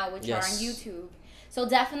right now, which are on Yes. YouTube. So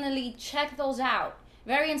definitely check those out.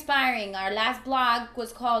 Very inspiring. Our last blog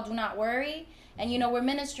was called Do Not Worry. And, you know, we're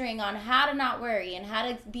ministering on how to not worry and how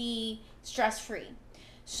to be stress-free.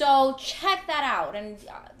 So check that out and,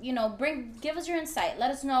 you know, give us your insight.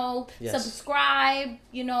 Let us know. Yes. Subscribe,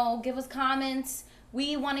 you know, give us comments.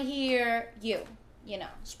 We want to hear you, you know.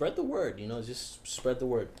 spread the word. You know, just spread the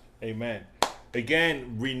word. Amen.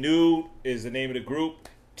 Again, Renewed is the name of the group.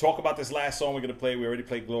 Talk about this last song we're going to play. We already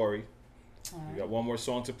played Glory. We got one more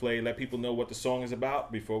song to play. Let people know what the song is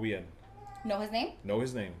about before we end. Know his name? Know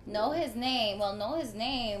his name. Know his name. Well, know his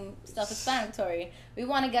name, self-explanatory. We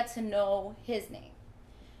want to get to know his name,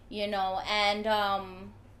 you know, and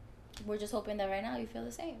we're just hoping that right now you feel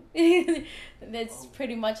the same. That's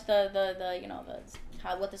pretty much the you know,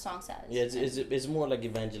 what the song says. Yeah, it's more like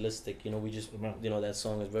evangelistic. You know, we just, you know, that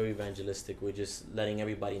song is very evangelistic. We're just letting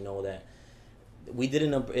everybody know that we did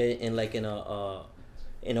in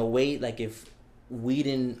a way, like if we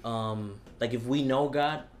didn't like if we know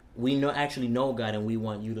God, we actually know God, and we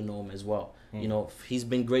want you to know him as well. You know, if he's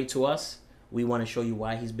been great to us, we want to show you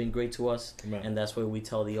why he's been great to us. Amen. And that's why we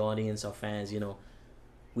tell the audience, our fans, you know,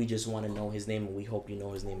 we just want to know his name, and we hope you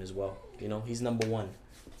know his name as well. You know, he's number one.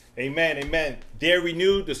 Amen, amen. They're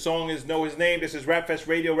Renewed. The song is Know His Name. This is Rapfest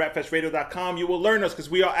Radio, rapfestradio.com. You will learn us because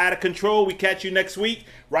we are out of control. We catch you next week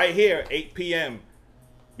right here, 8 p.m.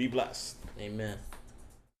 Be blessed. Amen.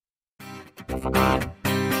 For God,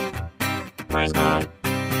 praise God,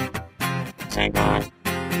 thank God.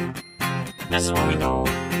 This is what we know.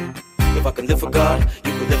 If I can live for God,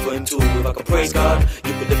 you can live for him too. If I can praise God,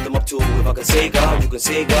 you can lift him up too. If I can say God, you can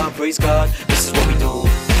say God, praise God. This is what we do.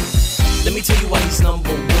 Let me tell you why he's number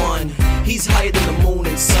one. He's higher than the moon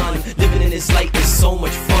and sun. Living in his light is so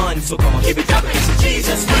much fun. So come on, give it up to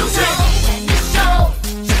Jesus music.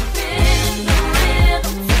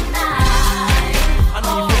 I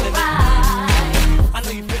know you're feeling it. I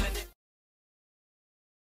know you're feeling it.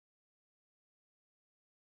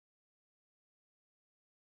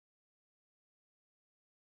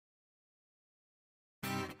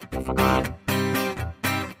 For God,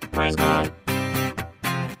 praise God,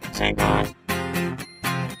 thank God.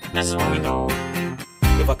 This is what we know.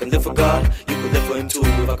 If I can live for God, you can live for him too.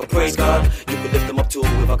 If I can praise God, you can lift him up too.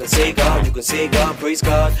 If I can say God, you can say God, praise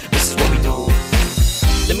God. This is what we do.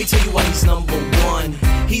 Let me tell you why he's number one.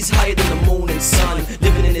 He's higher than the moon and sun.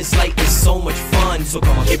 Living in his light is so much fun. So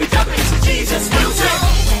come on, give it up to Jesus music.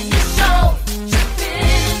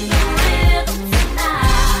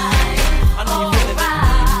 I know you're feeling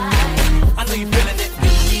it. I know you're feeling it.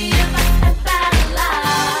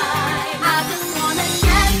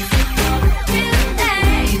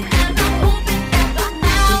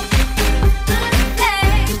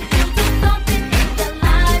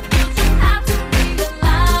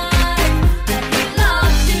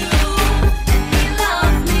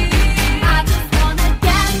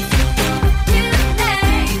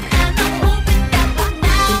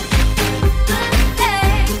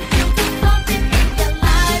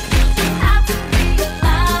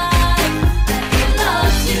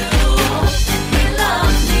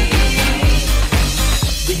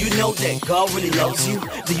 That God really loves you?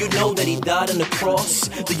 Do you know that he died on the cross?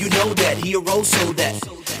 Do you know that he arose so that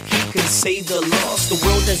he can save the lost? The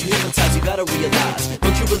world has you hypnotized, you gotta realize.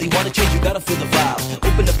 Don't you really wanna change, you gotta feel the vibe.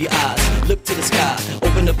 Open up your eyes, look to the sky.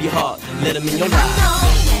 Open up your heart, let him in your life.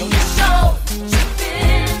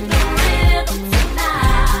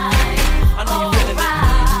 I know you're feeling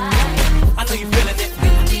it. I know you're feeling it.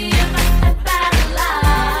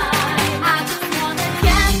 I just wanna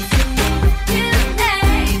get his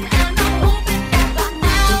name and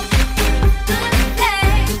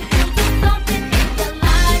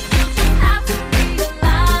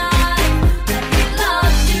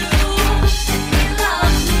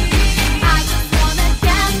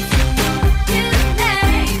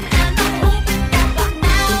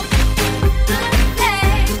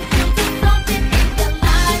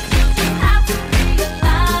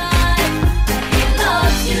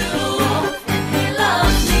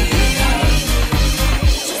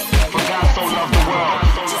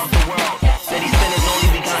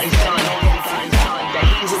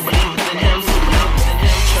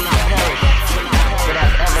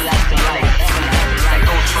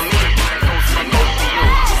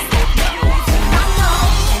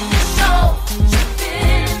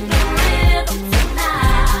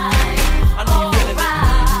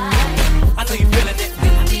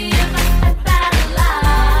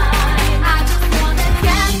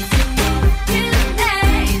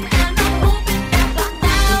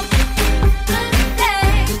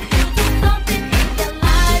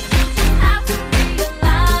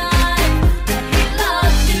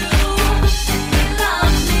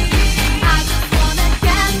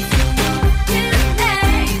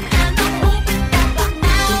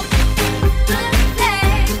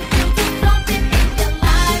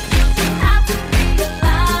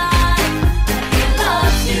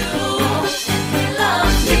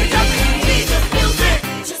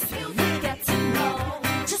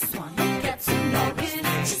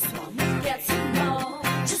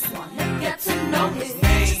to know his name.